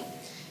Kentucky.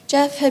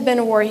 Jeff had been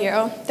a war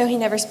hero, though he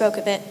never spoke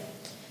of it.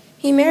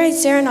 He married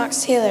Sarah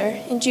Knox Taylor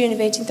in June of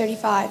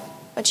 1835,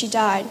 but she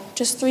died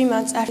just 3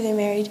 months after they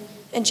married,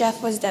 and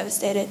Jeff was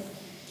devastated.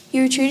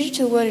 He retreated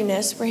to the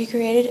wilderness, where he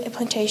created a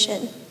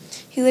plantation.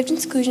 He lived in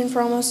seclusion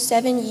for almost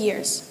 7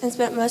 years and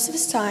spent most of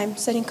his time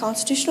studying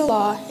constitutional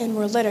law and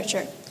world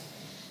literature.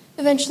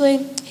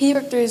 Eventually, he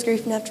worked through his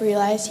grief enough to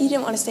realize he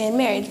didn't want to stay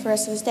unmarried for the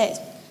rest of his days,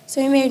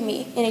 so he married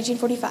me in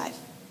 1845.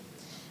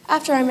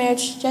 After our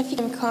marriage, Jeff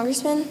became a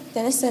congressman,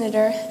 then a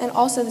senator, and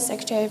also the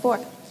Secretary of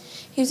War.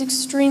 He was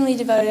extremely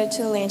devoted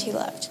to the land he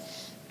loved.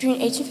 Between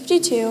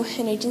 1852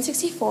 and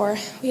 1864,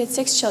 we had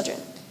 6 children: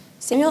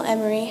 Samuel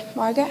Emery,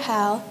 Margaret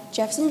Howe,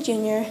 Jefferson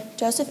Jr.,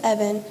 Joseph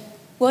Evan,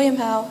 William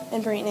Howe,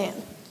 and Verena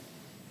Ann.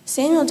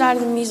 Samuel died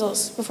of the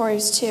measles before he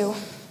was 2,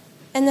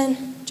 and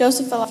then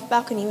Joseph fell off a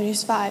balcony when he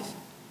was 5.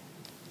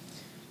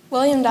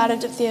 William died of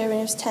diphtheria when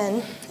he was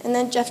 10, and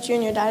then Jeff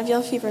Jr. died of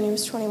yellow fever when he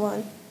was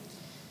 21.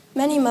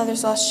 Many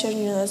mothers lost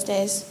children in those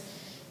days,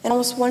 and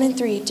almost 1 in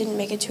 3 didn't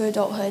make it to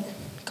adulthood.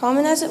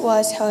 Common as it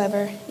was,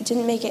 however, it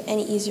didn't make it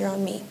any easier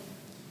on me.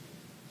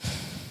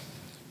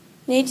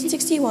 In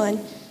 1861,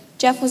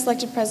 Jeff was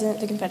elected president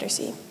of the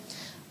Confederacy.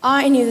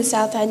 I knew the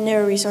South had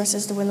no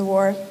resources to win the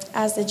war,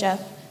 as did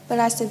Jeff, but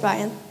I stood by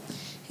him.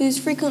 He was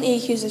frequently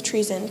accused of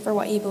treason for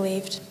what he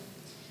believed.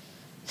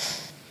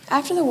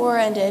 After the war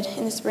ended,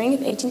 in the spring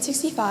of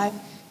 1865,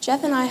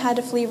 Jeff and I had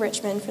to flee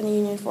Richmond from the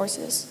Union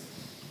forces.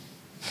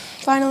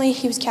 Finally,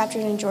 he was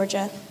captured in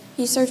Georgia.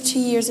 He served 2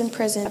 years in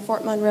prison at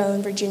Fort Monroe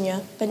in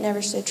Virginia, but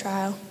never stood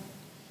trial.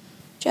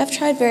 Jeff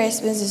tried various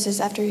businesses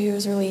after he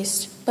was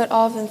released, but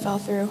all of them fell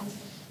through.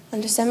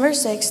 On December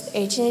 6,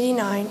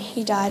 1889,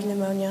 he died of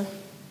pneumonia.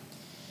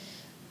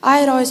 I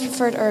had always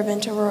preferred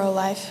urban to rural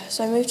life,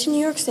 so I moved to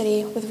New York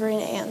City with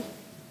Verena Ann.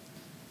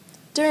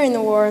 During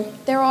the war,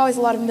 there were always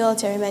a lot of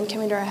military men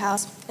coming to our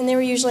house, and they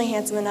were usually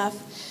handsome enough.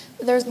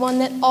 But there was one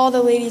that all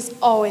the ladies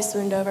always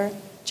swooned over,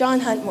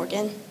 John Hunt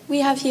Morgan. We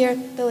have here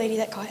the lady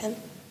that caught him,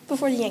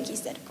 before the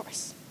Yankees did, of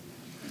course.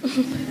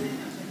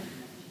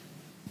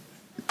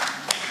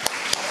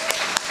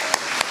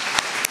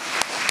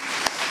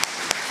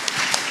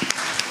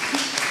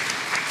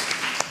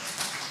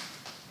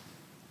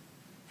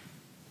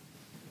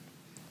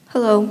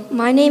 Hello,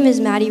 my name is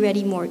Maddie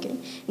Reddy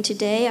Morgan, and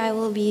today I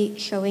will be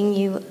showing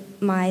you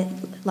my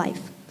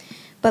life.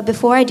 But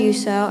before I do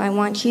so, I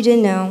want you to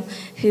know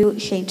who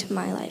shaped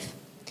my life.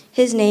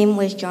 His name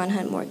was John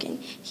Hunt Morgan.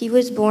 He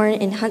was born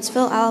in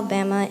Huntsville,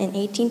 Alabama in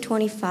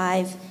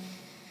 1825,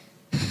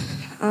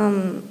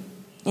 and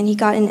he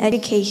got an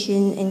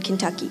education in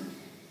Kentucky.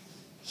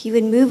 He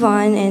would move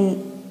on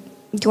and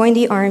join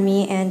the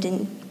Army, and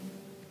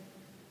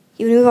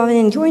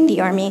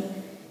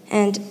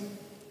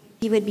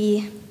he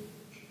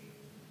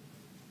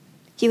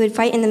would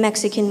fight in the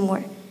Mexican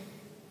War.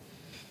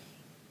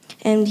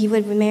 And he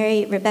would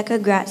marry Rebecca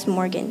Gratz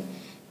Morgan.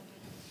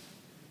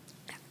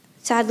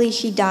 Sadly,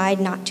 she died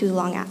not too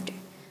long after.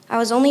 I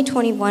was only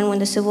 21 when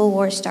the Civil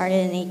War started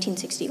in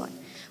 1861,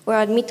 where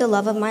I'd meet the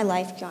love of my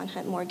life, John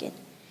Hunt Morgan.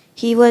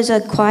 He was a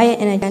quiet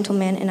and a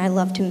gentleman, and I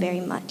loved him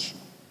very much.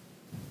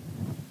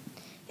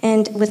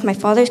 And with my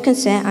father's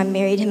consent, I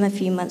married him a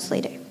few months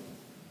later.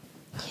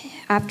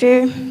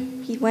 After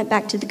he went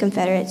back to the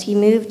Confederates, he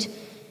moved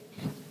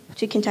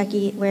to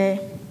Kentucky, where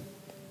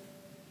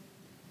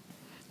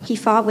he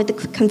fought with the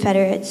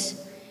Confederates.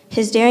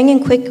 His daring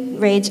and quick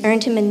raids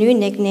earned him a new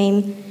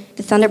nickname,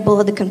 the Thunderbolt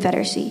of the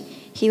Confederacy.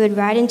 He would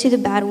ride into the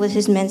battle with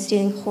his men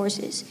stealing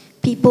horses,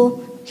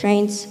 people,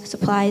 trains,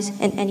 supplies,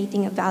 and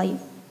anything of value.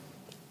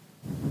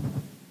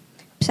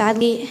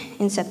 Sadly,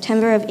 in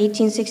September of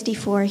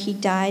 1864, he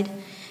died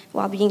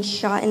while being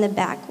shot in the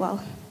back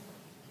while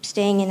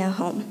staying in a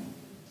home.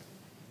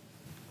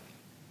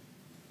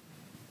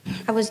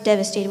 I was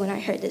devastated when I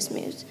heard this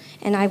news,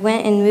 and I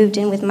went and moved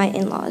in with my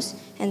in-laws,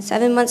 and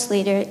 7 months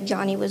later,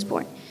 Johnny was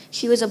born.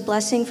 She was a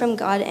blessing from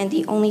God and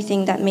the only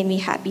thing that made me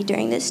happy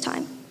during this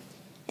time.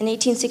 In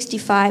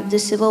 1865, the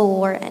Civil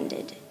War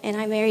ended, and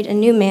I married a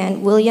new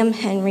man, William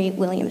Henry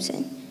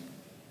Williamson.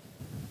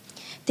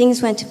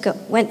 Things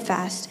went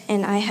fast,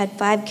 and I had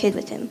 5 kids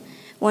with him,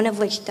 one of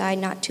which died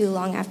not too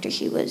long after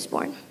she was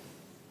born.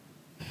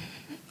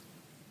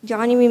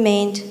 Johnny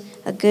remained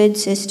a good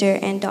sister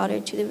and daughter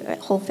to the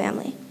whole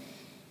family.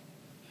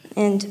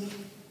 And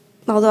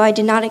although I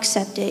did not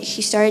accept it,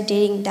 she started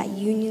dating that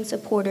Union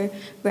supporter,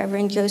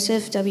 Reverend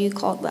Joseph W.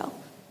 Caldwell.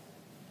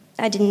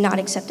 I did not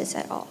accept this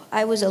at all.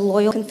 I was a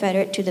loyal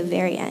Confederate to the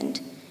very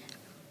end.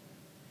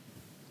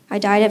 I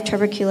died of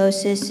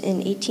tuberculosis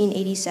in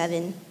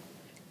 1887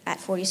 at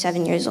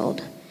 47 years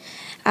old.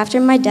 After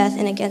my death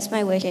and against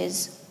my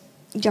wishes,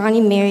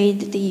 Johnny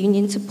married the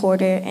Union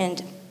supporter,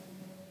 and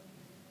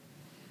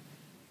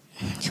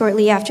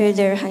shortly after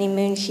their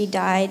honeymoon, she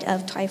died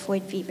of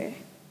typhoid fever,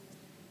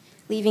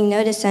 leaving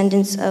no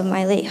descendants of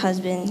my late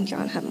husband,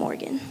 John Hunt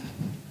Morgan.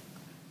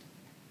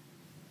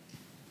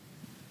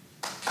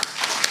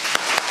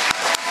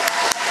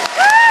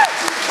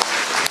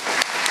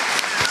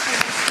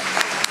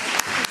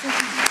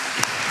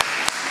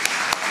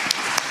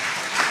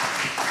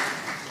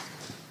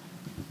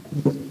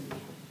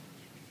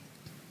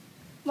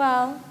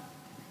 Well,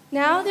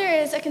 now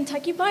there is a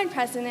Kentucky-born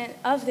president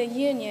of the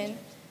Union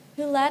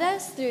who led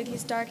us through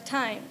these dark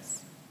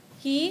times.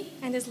 He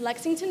and his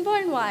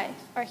Lexington-born wife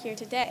are here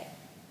today.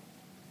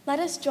 Let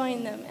us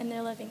join them in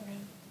their living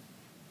room.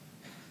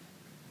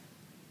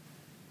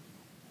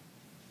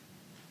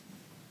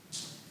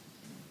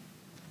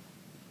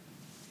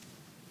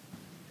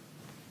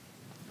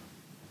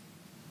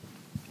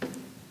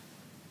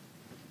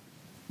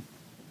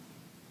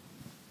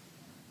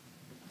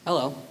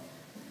 Hello,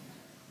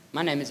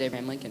 my name is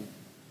Abraham Lincoln.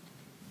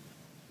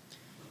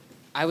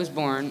 I was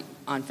born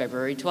on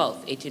February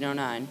 12th,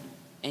 1809,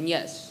 and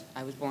yes,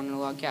 I was born in a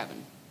log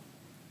cabin.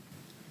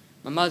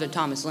 My father,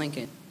 Thomas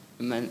Lincoln,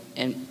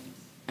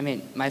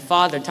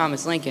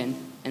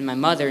 and my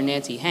mother,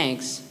 Nancy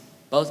Hanks,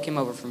 both came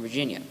over from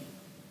Virginia.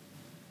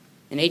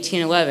 In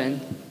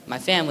 1811, my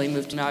family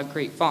moved to Nog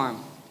Creek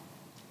Farm.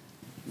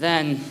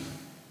 Then,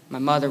 my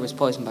mother was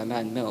poisoned by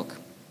bad milk.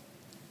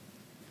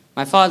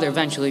 My father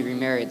eventually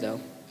remarried,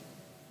 though.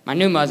 My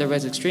new mother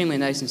was extremely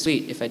nice and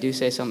sweet, if I do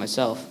say so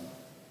myself.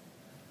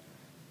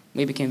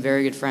 We became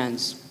very good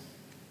friends.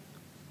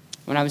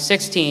 When I was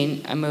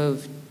 16, I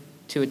moved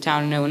to a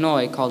town in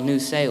Illinois called New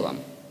Salem.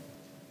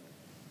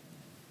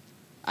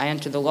 I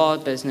entered the law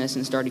business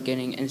and started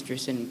getting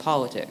interested in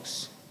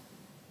politics.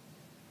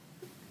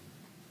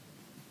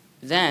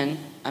 Then,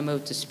 I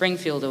moved to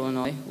Springfield,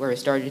 Illinois, where I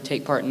started to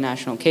take part in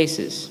national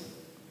cases.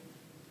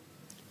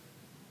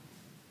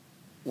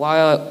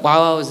 While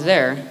I was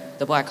there,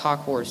 the Black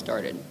Hawk War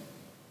started.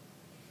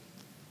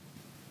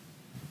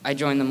 I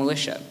joined the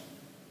militia.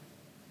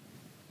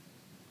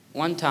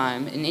 One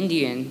time, an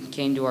Indian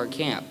came to our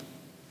camp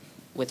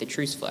with a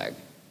truce flag.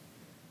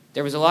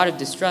 There was a lot of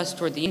distrust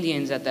toward the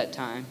Indians at that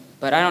time,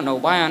 but I don't know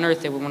why on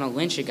earth they would want to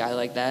lynch a guy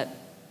like that.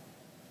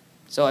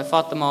 So I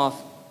fought them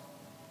off.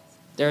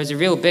 There was a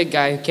real big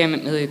guy who came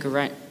at me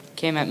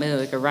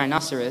like a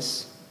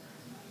rhinoceros.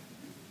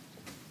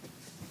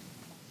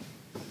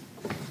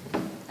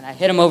 And I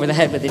hit him over the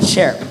head with a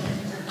chair.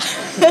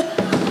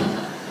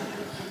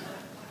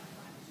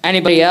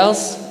 Anybody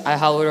else? I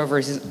hollered over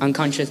his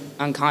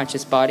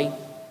unconscious body.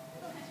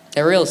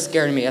 They real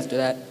scared of me after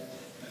that.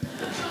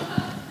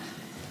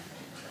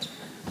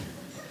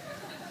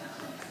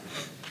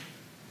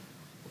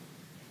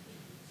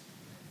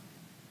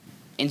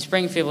 In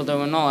Springfield,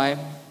 Illinois,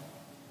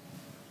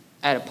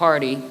 at a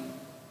party,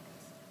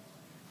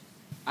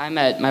 I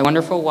met my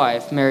wonderful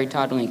wife, Mary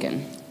Todd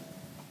Lincoln.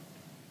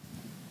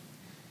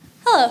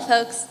 Hello,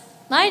 folks.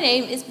 My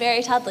name is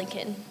Mary Todd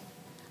Lincoln.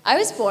 I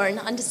was born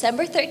on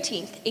December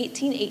 13th,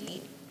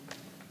 1880.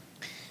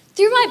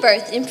 Through my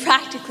birth in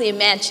practically a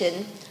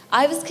mansion,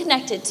 I was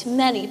connected to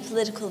many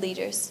political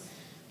leaders.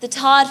 The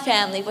Todd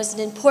family was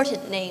an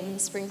important name in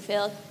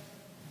Springfield.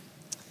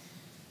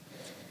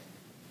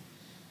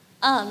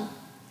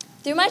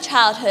 Through my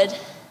childhood,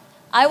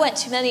 I went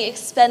to many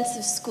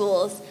expensive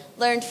schools,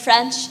 learned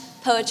French,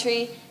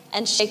 poetry,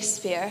 and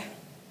Shakespeare,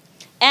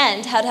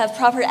 and how to have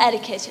proper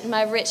etiquette in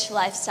my rich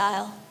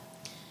lifestyle.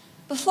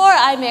 Before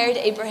I married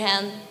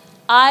Abraham,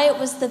 I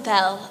was the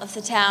belle of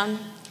the town.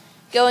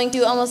 going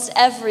to almost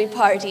every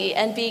party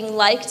and being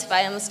liked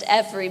by almost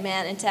every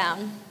man in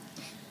town.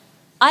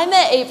 I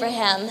met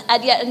Abraham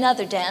at yet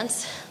another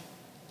dance,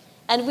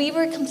 and we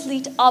were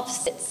complete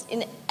opposites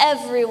in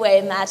every way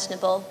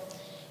imaginable,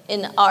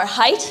 in our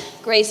height,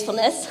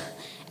 gracefulness,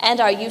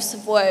 and our use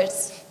of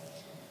words.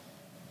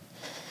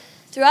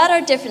 Throughout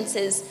our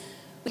differences,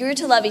 we grew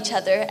to love each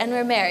other and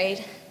were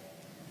married.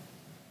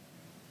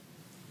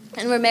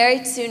 And were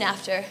married soon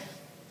after.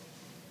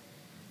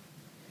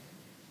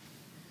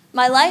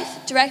 My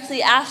life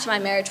directly after my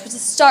marriage was a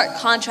stark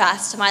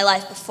contrast to my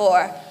life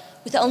before,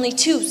 with only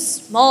 2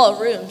 small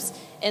rooms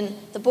in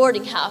the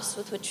boarding house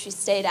with which we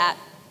stayed at.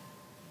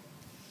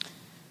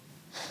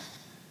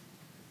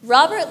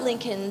 Robert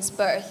Lincoln's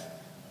birth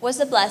was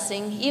a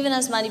blessing, even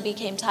as money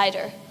became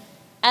tighter,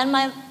 and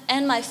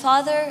my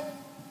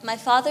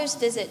father's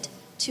visit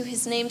to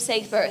his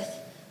namesake's birth.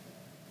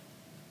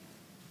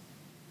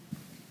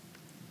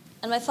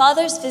 And my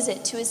father's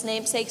visit to his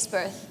namesake's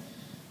birth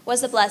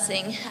was a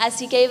blessing, as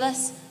he gave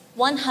us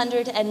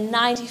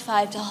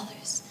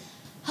 $195,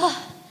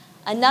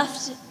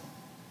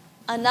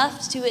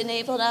 enough to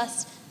enable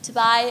us to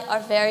buy our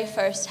very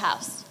first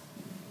house.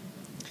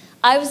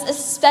 I was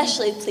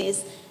especially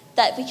pleased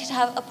that we could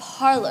have a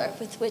parlor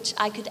with which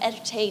I could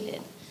entertain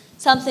in,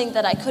 something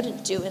that I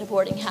couldn't do in a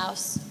boarding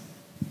house.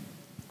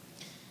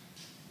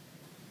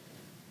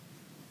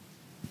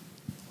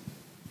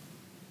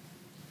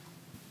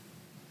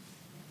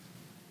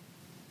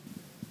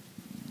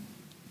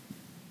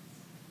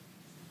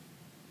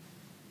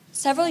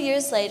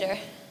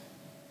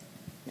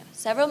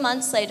 Several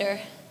months later,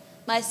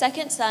 my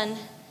second son,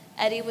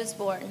 Eddie, was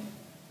born.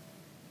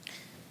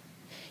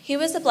 He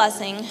was a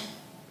blessing,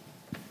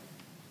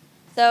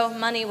 though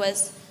money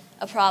was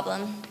a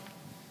problem.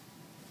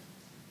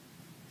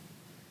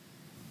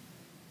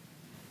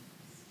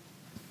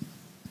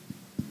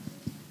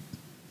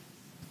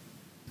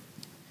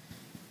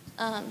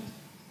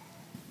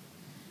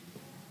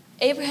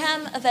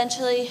 Abraham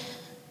eventually,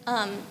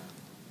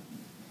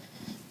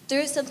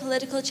 through some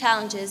political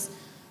challenges,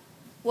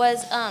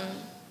 was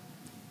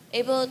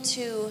able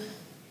to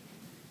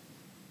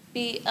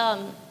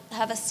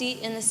have a seat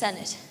in the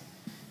Senate,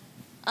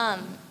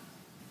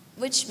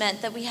 which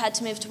meant that we had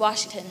to move to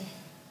Washington.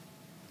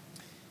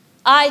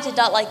 I did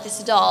not like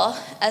this at all,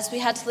 as we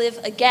had to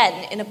live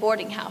again in a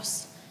boarding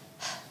house.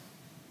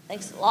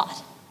 Thanks a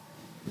lot.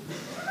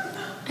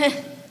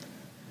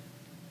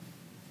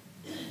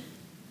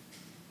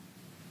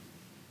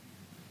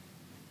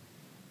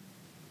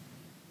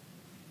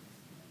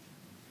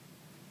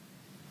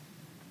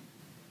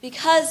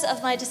 Because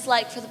of my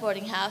dislike for the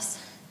boarding house,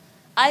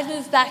 I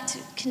moved back to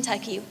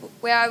Kentucky,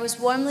 where I was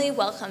warmly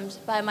welcomed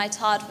by my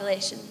Todd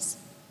relations.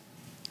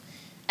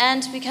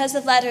 And because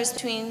of letters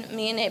between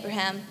me and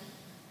Abraham,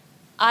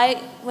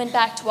 I went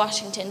back to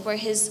Washington, where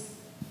his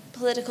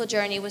political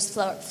journey was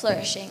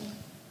flourishing.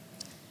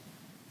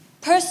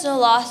 Personal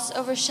loss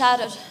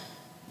overshadowed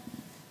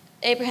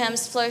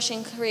Abraham's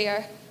flourishing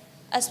career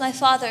as my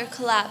father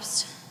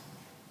collapsed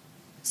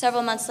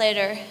several months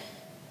later.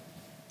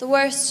 The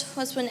worst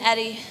was when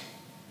Eddie,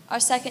 our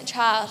second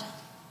child,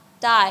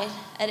 died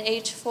at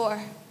age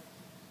 4.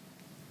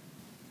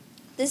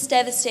 This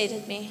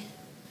devastated me,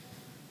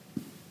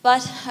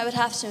 but I would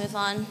have to move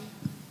on.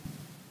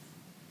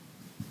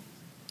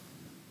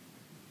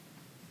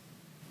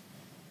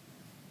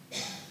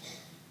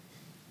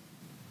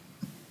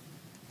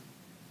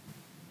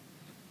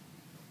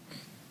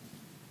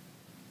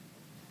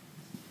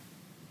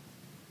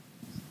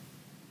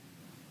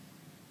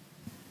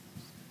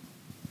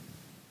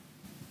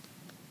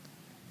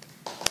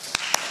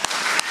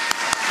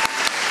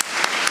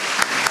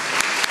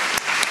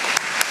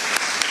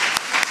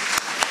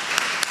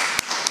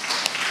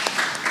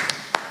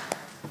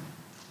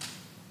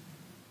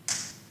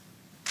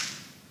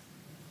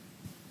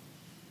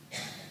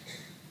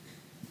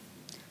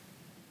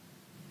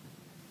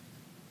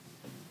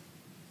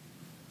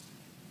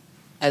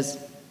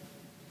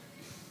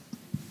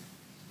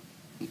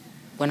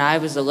 When I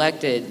was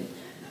elected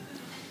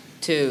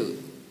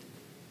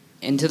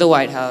into the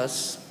White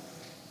House,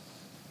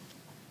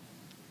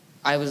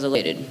 I was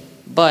elated.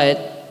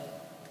 But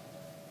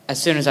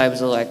as soon as I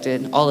was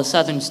elected, all the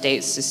southern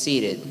states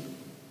seceded.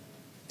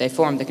 They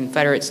formed the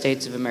Confederate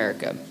States of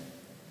America.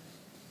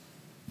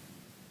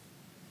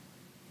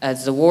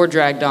 As the war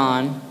dragged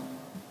on,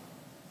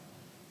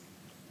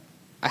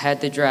 I had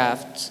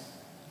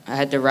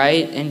to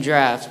write and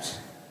draft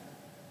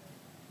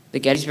the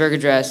Gettysburg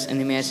Address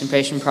and the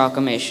Emancipation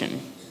Proclamation.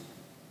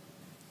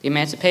 The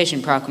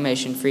Emancipation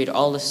Proclamation freed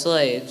all the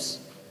slaves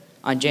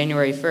on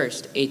January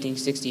 1st,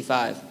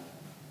 1865.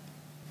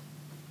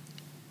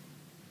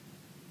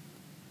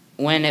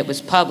 When it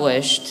was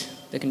published,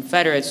 the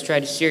Confederates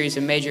tried a series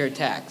of major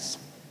attacks.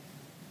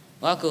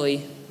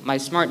 Luckily, my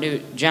smart new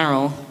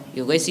general,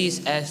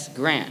 Ulysses S.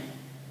 Grant,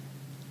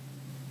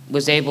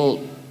 was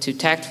able to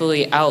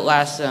tactfully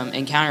outlast them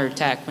and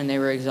counterattack when they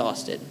were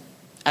exhausted.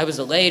 I was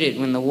elated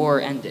when the war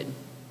ended,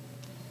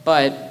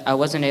 but I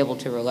wasn't able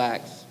to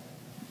relax.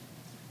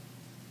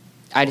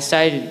 I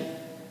decided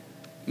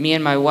me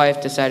and my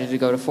wife decided to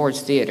go to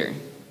Ford's Theater.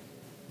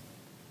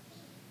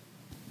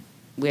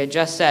 We had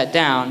just sat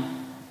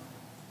down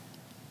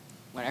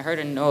when I heard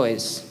a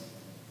noise,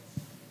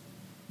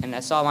 and I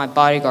saw my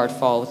bodyguard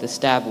fall with a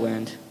stab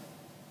wound.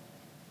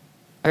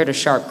 I heard a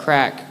sharp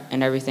crack,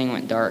 and everything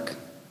went dark.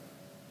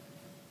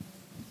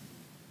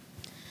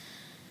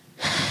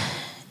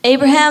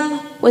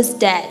 Abraham was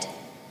dead.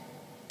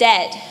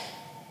 Dead.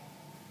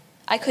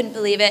 I couldn't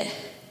believe it.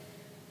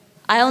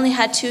 I only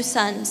had 2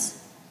 sons,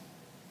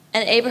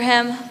 and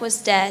Abraham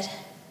was dead.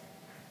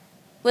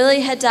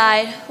 Willie had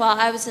died while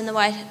I was in the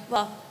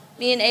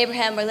me and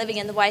Abraham were living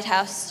in the White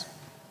House.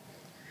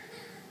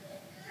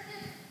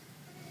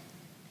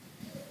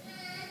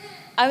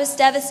 I was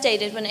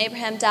devastated when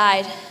Abraham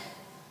died.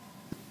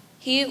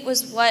 He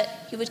was what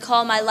you would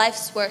call my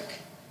life's work.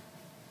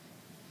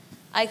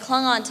 I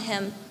clung on to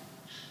him.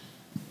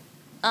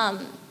 I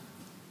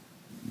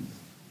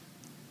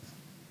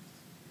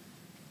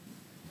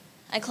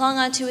clung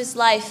on to his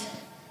life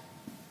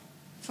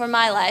for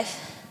my life.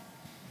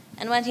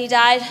 And when he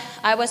died,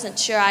 I wasn't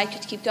sure I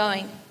could keep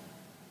going.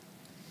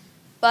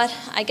 But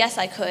I guess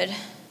I could.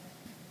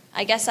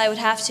 I guess I would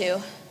have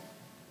to.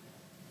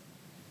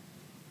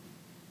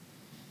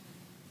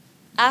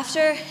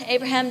 After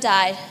Abraham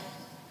died,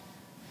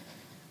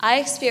 I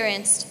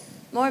experienced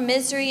more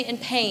misery and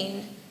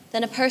pain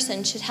than a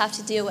person should have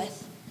to deal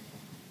with.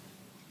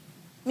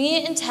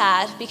 Me and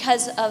Tad,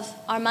 because of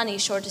our money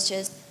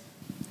shortages,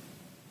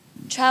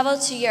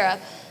 traveled to Europe,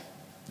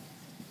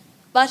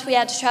 but we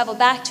had to travel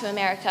back to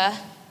America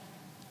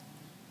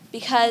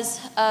because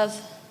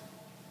of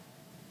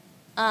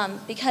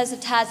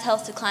Tad's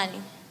health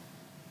declining.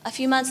 A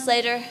few months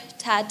later,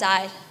 Tad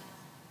died.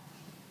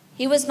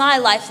 He was my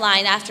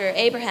lifeline after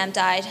Abraham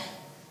died.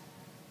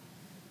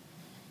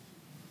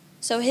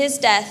 So his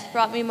death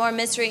brought me more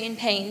misery and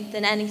pain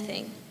than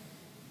anything.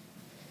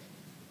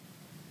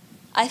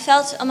 I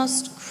felt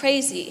almost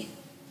crazy.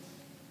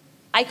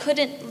 I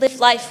couldn't live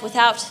life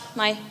without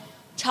my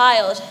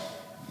child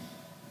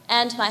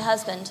and my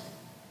husband.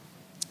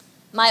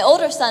 My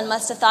older son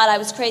must have thought I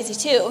was crazy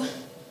too,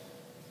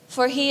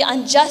 for he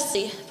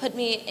unjustly put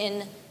me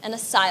in an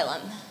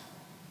asylum.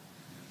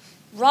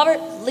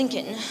 Robert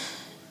Lincoln,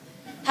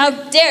 how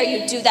dare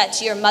you do that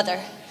to your mother?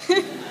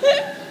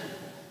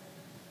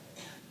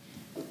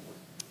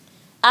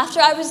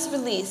 After I was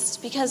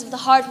released, because of the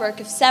hard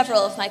work of several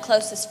of my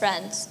closest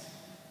friends,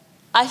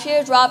 I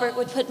feared Robert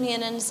would put me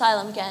in an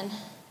asylum again.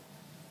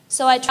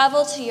 So I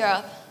traveled to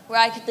Europe, where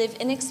I could live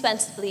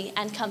inexpensively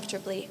and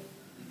comfortably.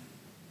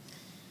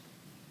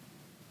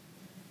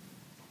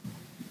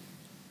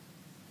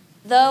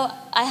 Though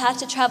I had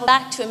to travel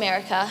back to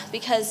America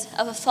because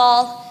of a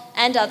fall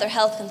and other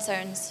health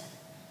concerns.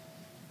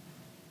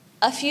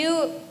 A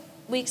few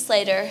weeks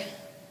later,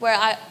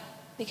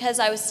 because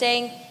I was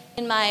staying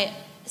in my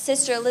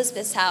sister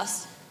Elizabeth's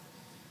house,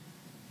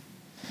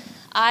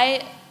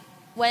 I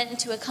went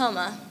into a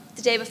coma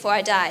the day before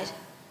I died.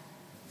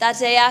 That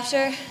day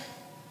after,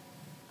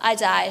 I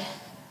died.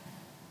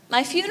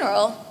 My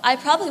funeral, I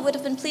probably would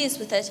have been pleased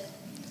with it.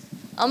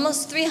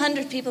 Almost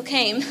 300 people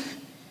came,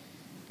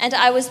 and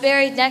I was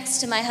buried next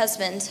to my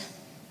husband.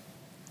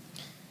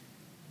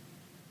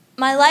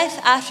 My life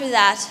after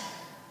that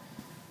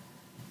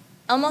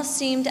almost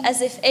seemed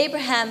as if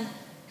Abraham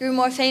grew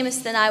more famous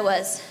than I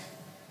was,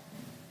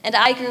 and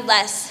I grew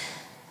less.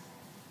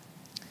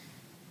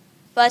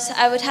 But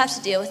I would have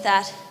to deal with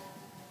that.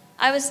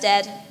 I was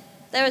dead.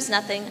 There was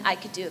nothing I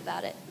could do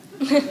about it.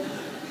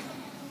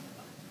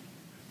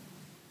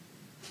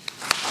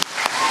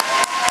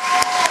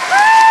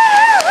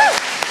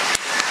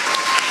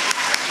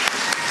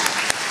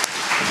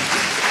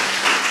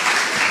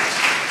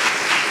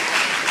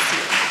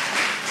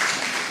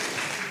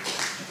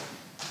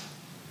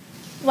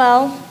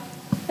 Well,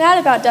 that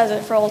about does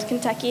it for Old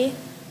Kentucky.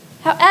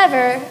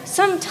 However,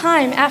 some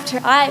time after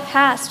I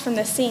passed from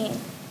the scene,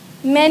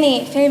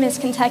 many famous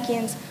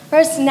Kentuckians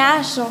rose to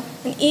national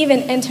and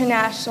even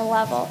international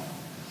level.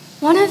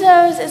 One of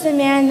those is a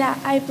man that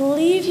I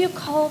believe you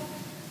call,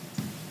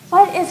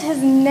 what is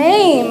his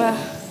name?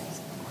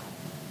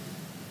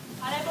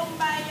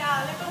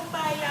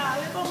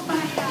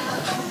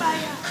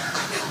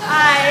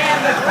 I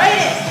am the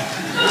greatest.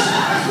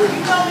 You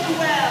know me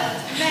well.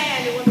 The man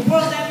who won the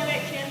World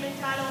Heavyweight Champion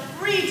title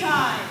 3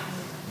 times.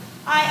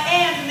 I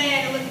am the man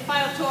who lit the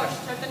final torch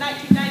at the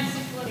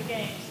 1996 Olympic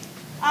Games.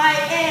 I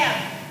am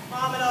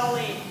Muhammad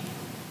Ali.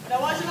 But I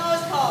wasn't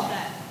always called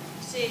that.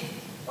 You see,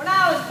 when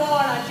I was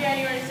born on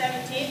January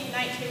 17th,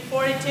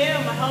 1942,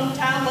 in my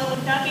hometown, Louisville,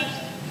 Kentucky,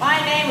 my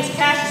name was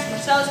Cassius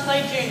Marcellus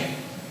Clay Jr.,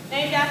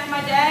 named after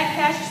my dad,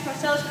 Cassius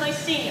Marcellus Clay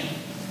Sr.,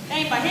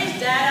 named by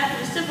his dad after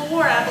the Civil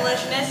War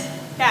abolitionist,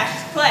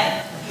 Cassius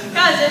Clay,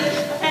 cousin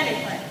of Henry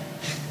Clay.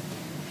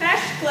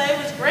 Cassius Clay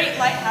was a great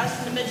lighthouse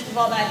in the midst of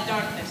all that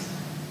darkness.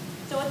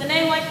 So with a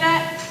name like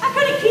that, I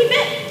couldn't keep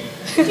it.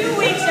 2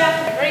 weeks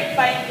after the great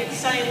fight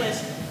against Sonny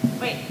Liston.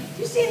 Wait,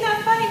 you seen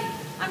that fight?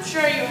 I'm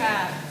sure you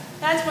have.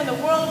 That's when the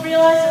world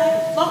realized that I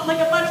could float like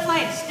a butterfly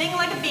and sting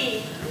like a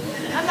bee.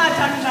 I'm not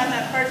talking about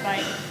that first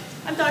fight.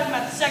 I'm talking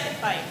about the second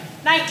fight,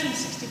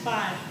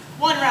 1965,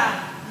 1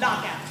 round,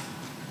 knockout.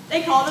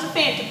 They called it a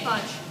phantom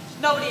punch.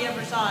 Nobody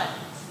ever saw it,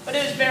 but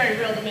it was very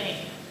real to me.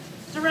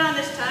 It was around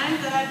this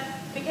time that I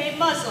became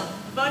Muslim,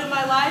 devoted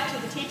my life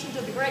to the teachings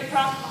of the great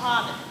Prophet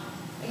Muhammad.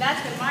 And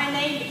that's when my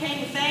name became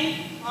the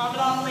fame, Muhammad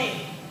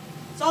Ali.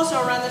 It's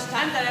also around this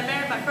time that I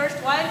married my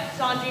first wife,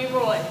 Sanjay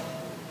Roy.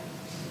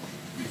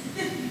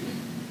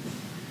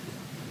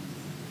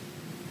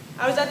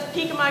 I was at the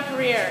peak of my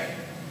career.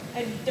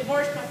 I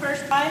divorced my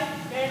first wife,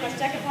 married my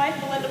second wife,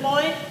 Melinda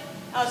Boyd.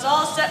 I was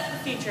all set for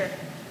the future.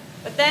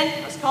 But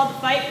then I was called to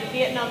fight in the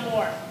Vietnam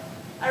War.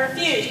 I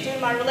refused due to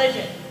my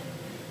religion.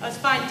 I was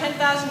fined $10,000,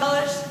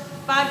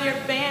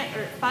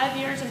 5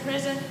 years in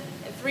prison,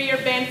 and 3-year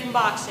ban from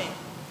boxing.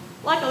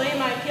 Luckily,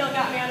 my appeal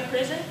got me out of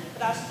prison,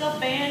 but I was still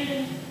banned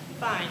and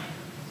fined.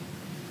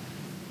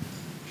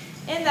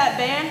 In that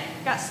ban,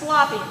 I got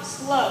sloppy and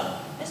slow.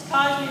 This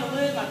caused me to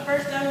lose my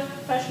first ever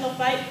professional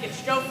fight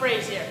against Joe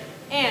Frazier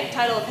and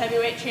title of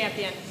heavyweight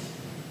champion.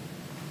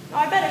 Now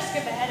I better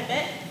skip ahead a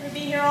bit. We're gonna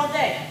be here all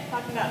day,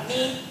 talking about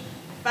me,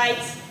 my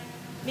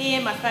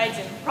fights,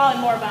 and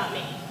probably more about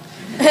me.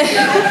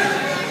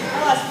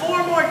 I lost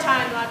 4 more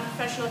times in my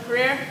professional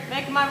career,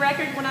 making my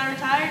record when I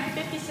retired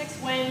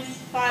 56 wins,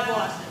 5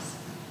 losses.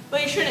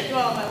 But you shouldn't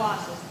dwell on my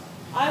losses.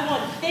 I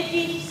won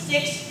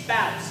 56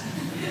 bouts.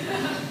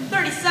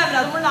 37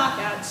 of them were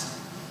knockouts.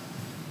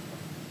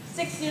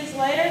 6 years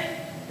later,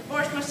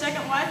 divorced my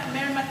second wife and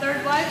married my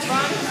third wife,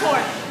 Bonnie IV.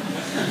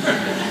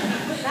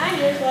 9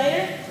 years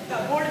later,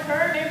 got bored of her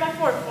and married my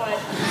fourth wife,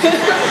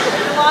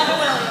 Yolanda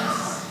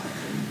Williams,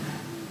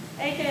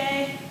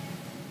 a.k.a.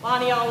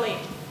 Lonnie Ali.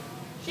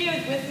 She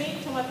was with me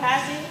until my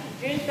passing on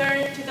June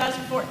 3rd,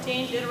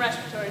 2014 due to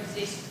respiratory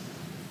disease.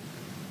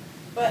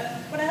 But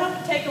what I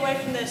hope to take away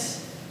from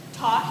this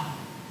talk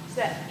is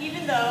that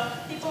even though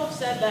people have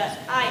said that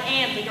I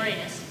am the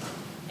greatest,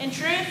 in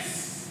truth,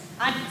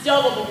 I'm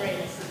double the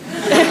greatest. No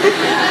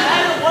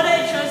matter what I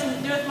had chosen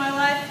to do with my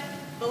life,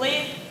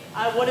 believe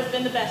I would have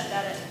been the best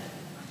at it.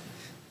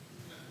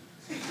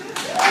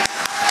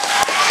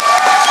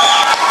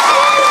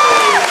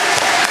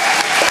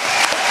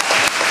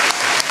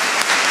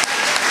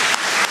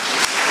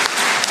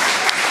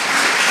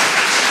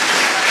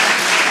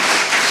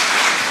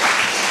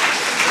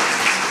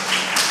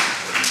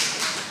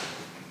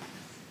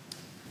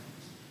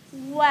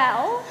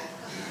 Well,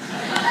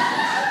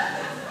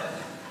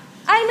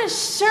 I'm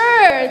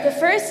sure the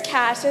first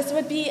Cassius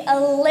would be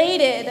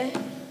elated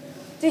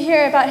to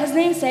hear about his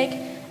namesake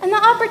and the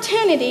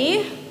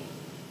opportunity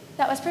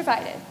that was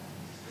provided.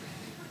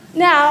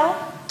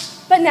 Now,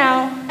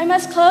 I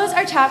must close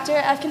our chapter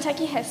of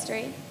Kentucky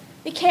history.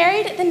 We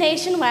carried the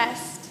nation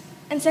west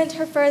and sent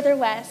her further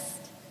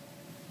west.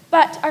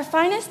 But our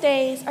finest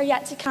days are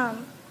yet to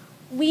come.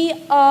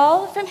 We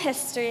all from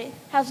history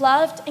have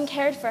loved and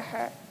cared for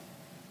her.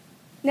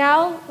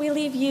 Now we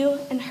leave you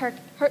and her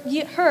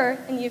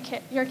in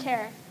your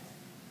care.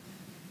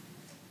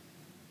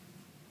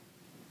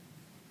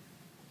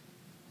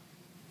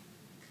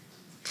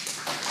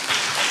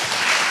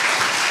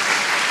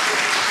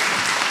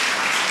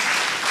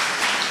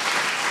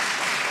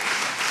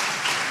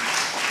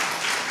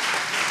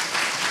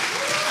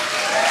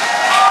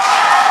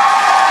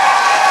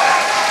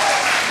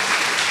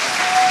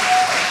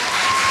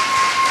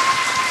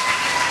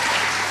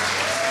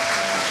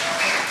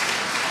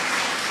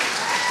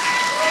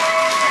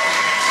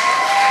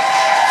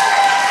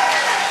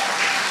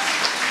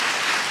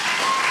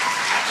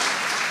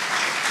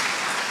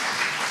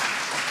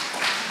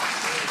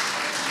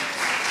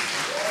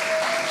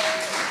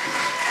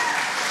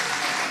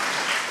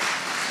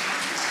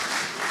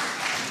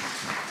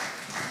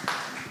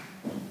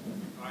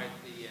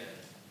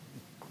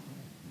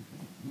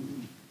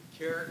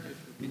 Characters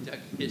from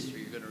Kentucky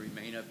history are going to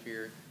remain up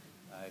here.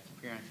 If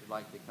your parents would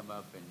like to come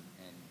up and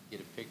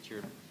get a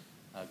picture,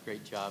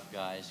 great job,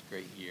 guys.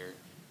 Great year.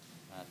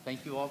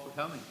 Thank you all for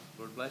coming.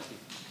 Lord bless you.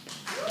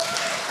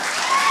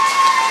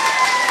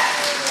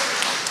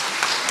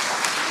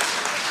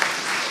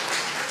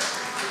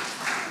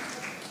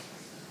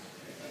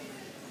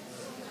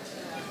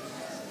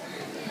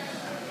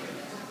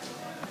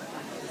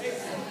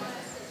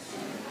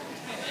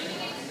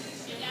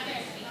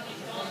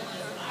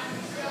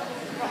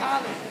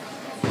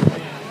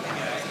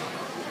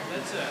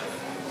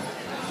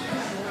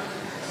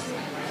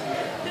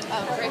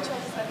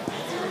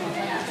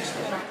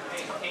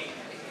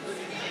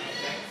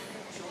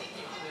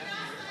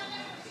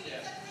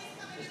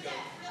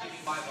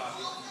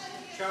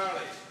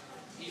 Charlie,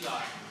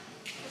 Eli.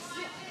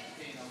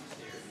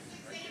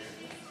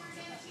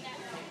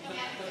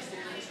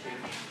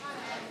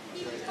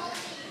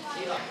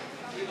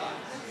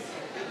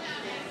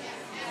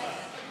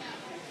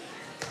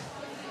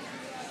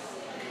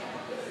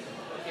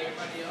 Okay,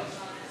 everybody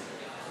else?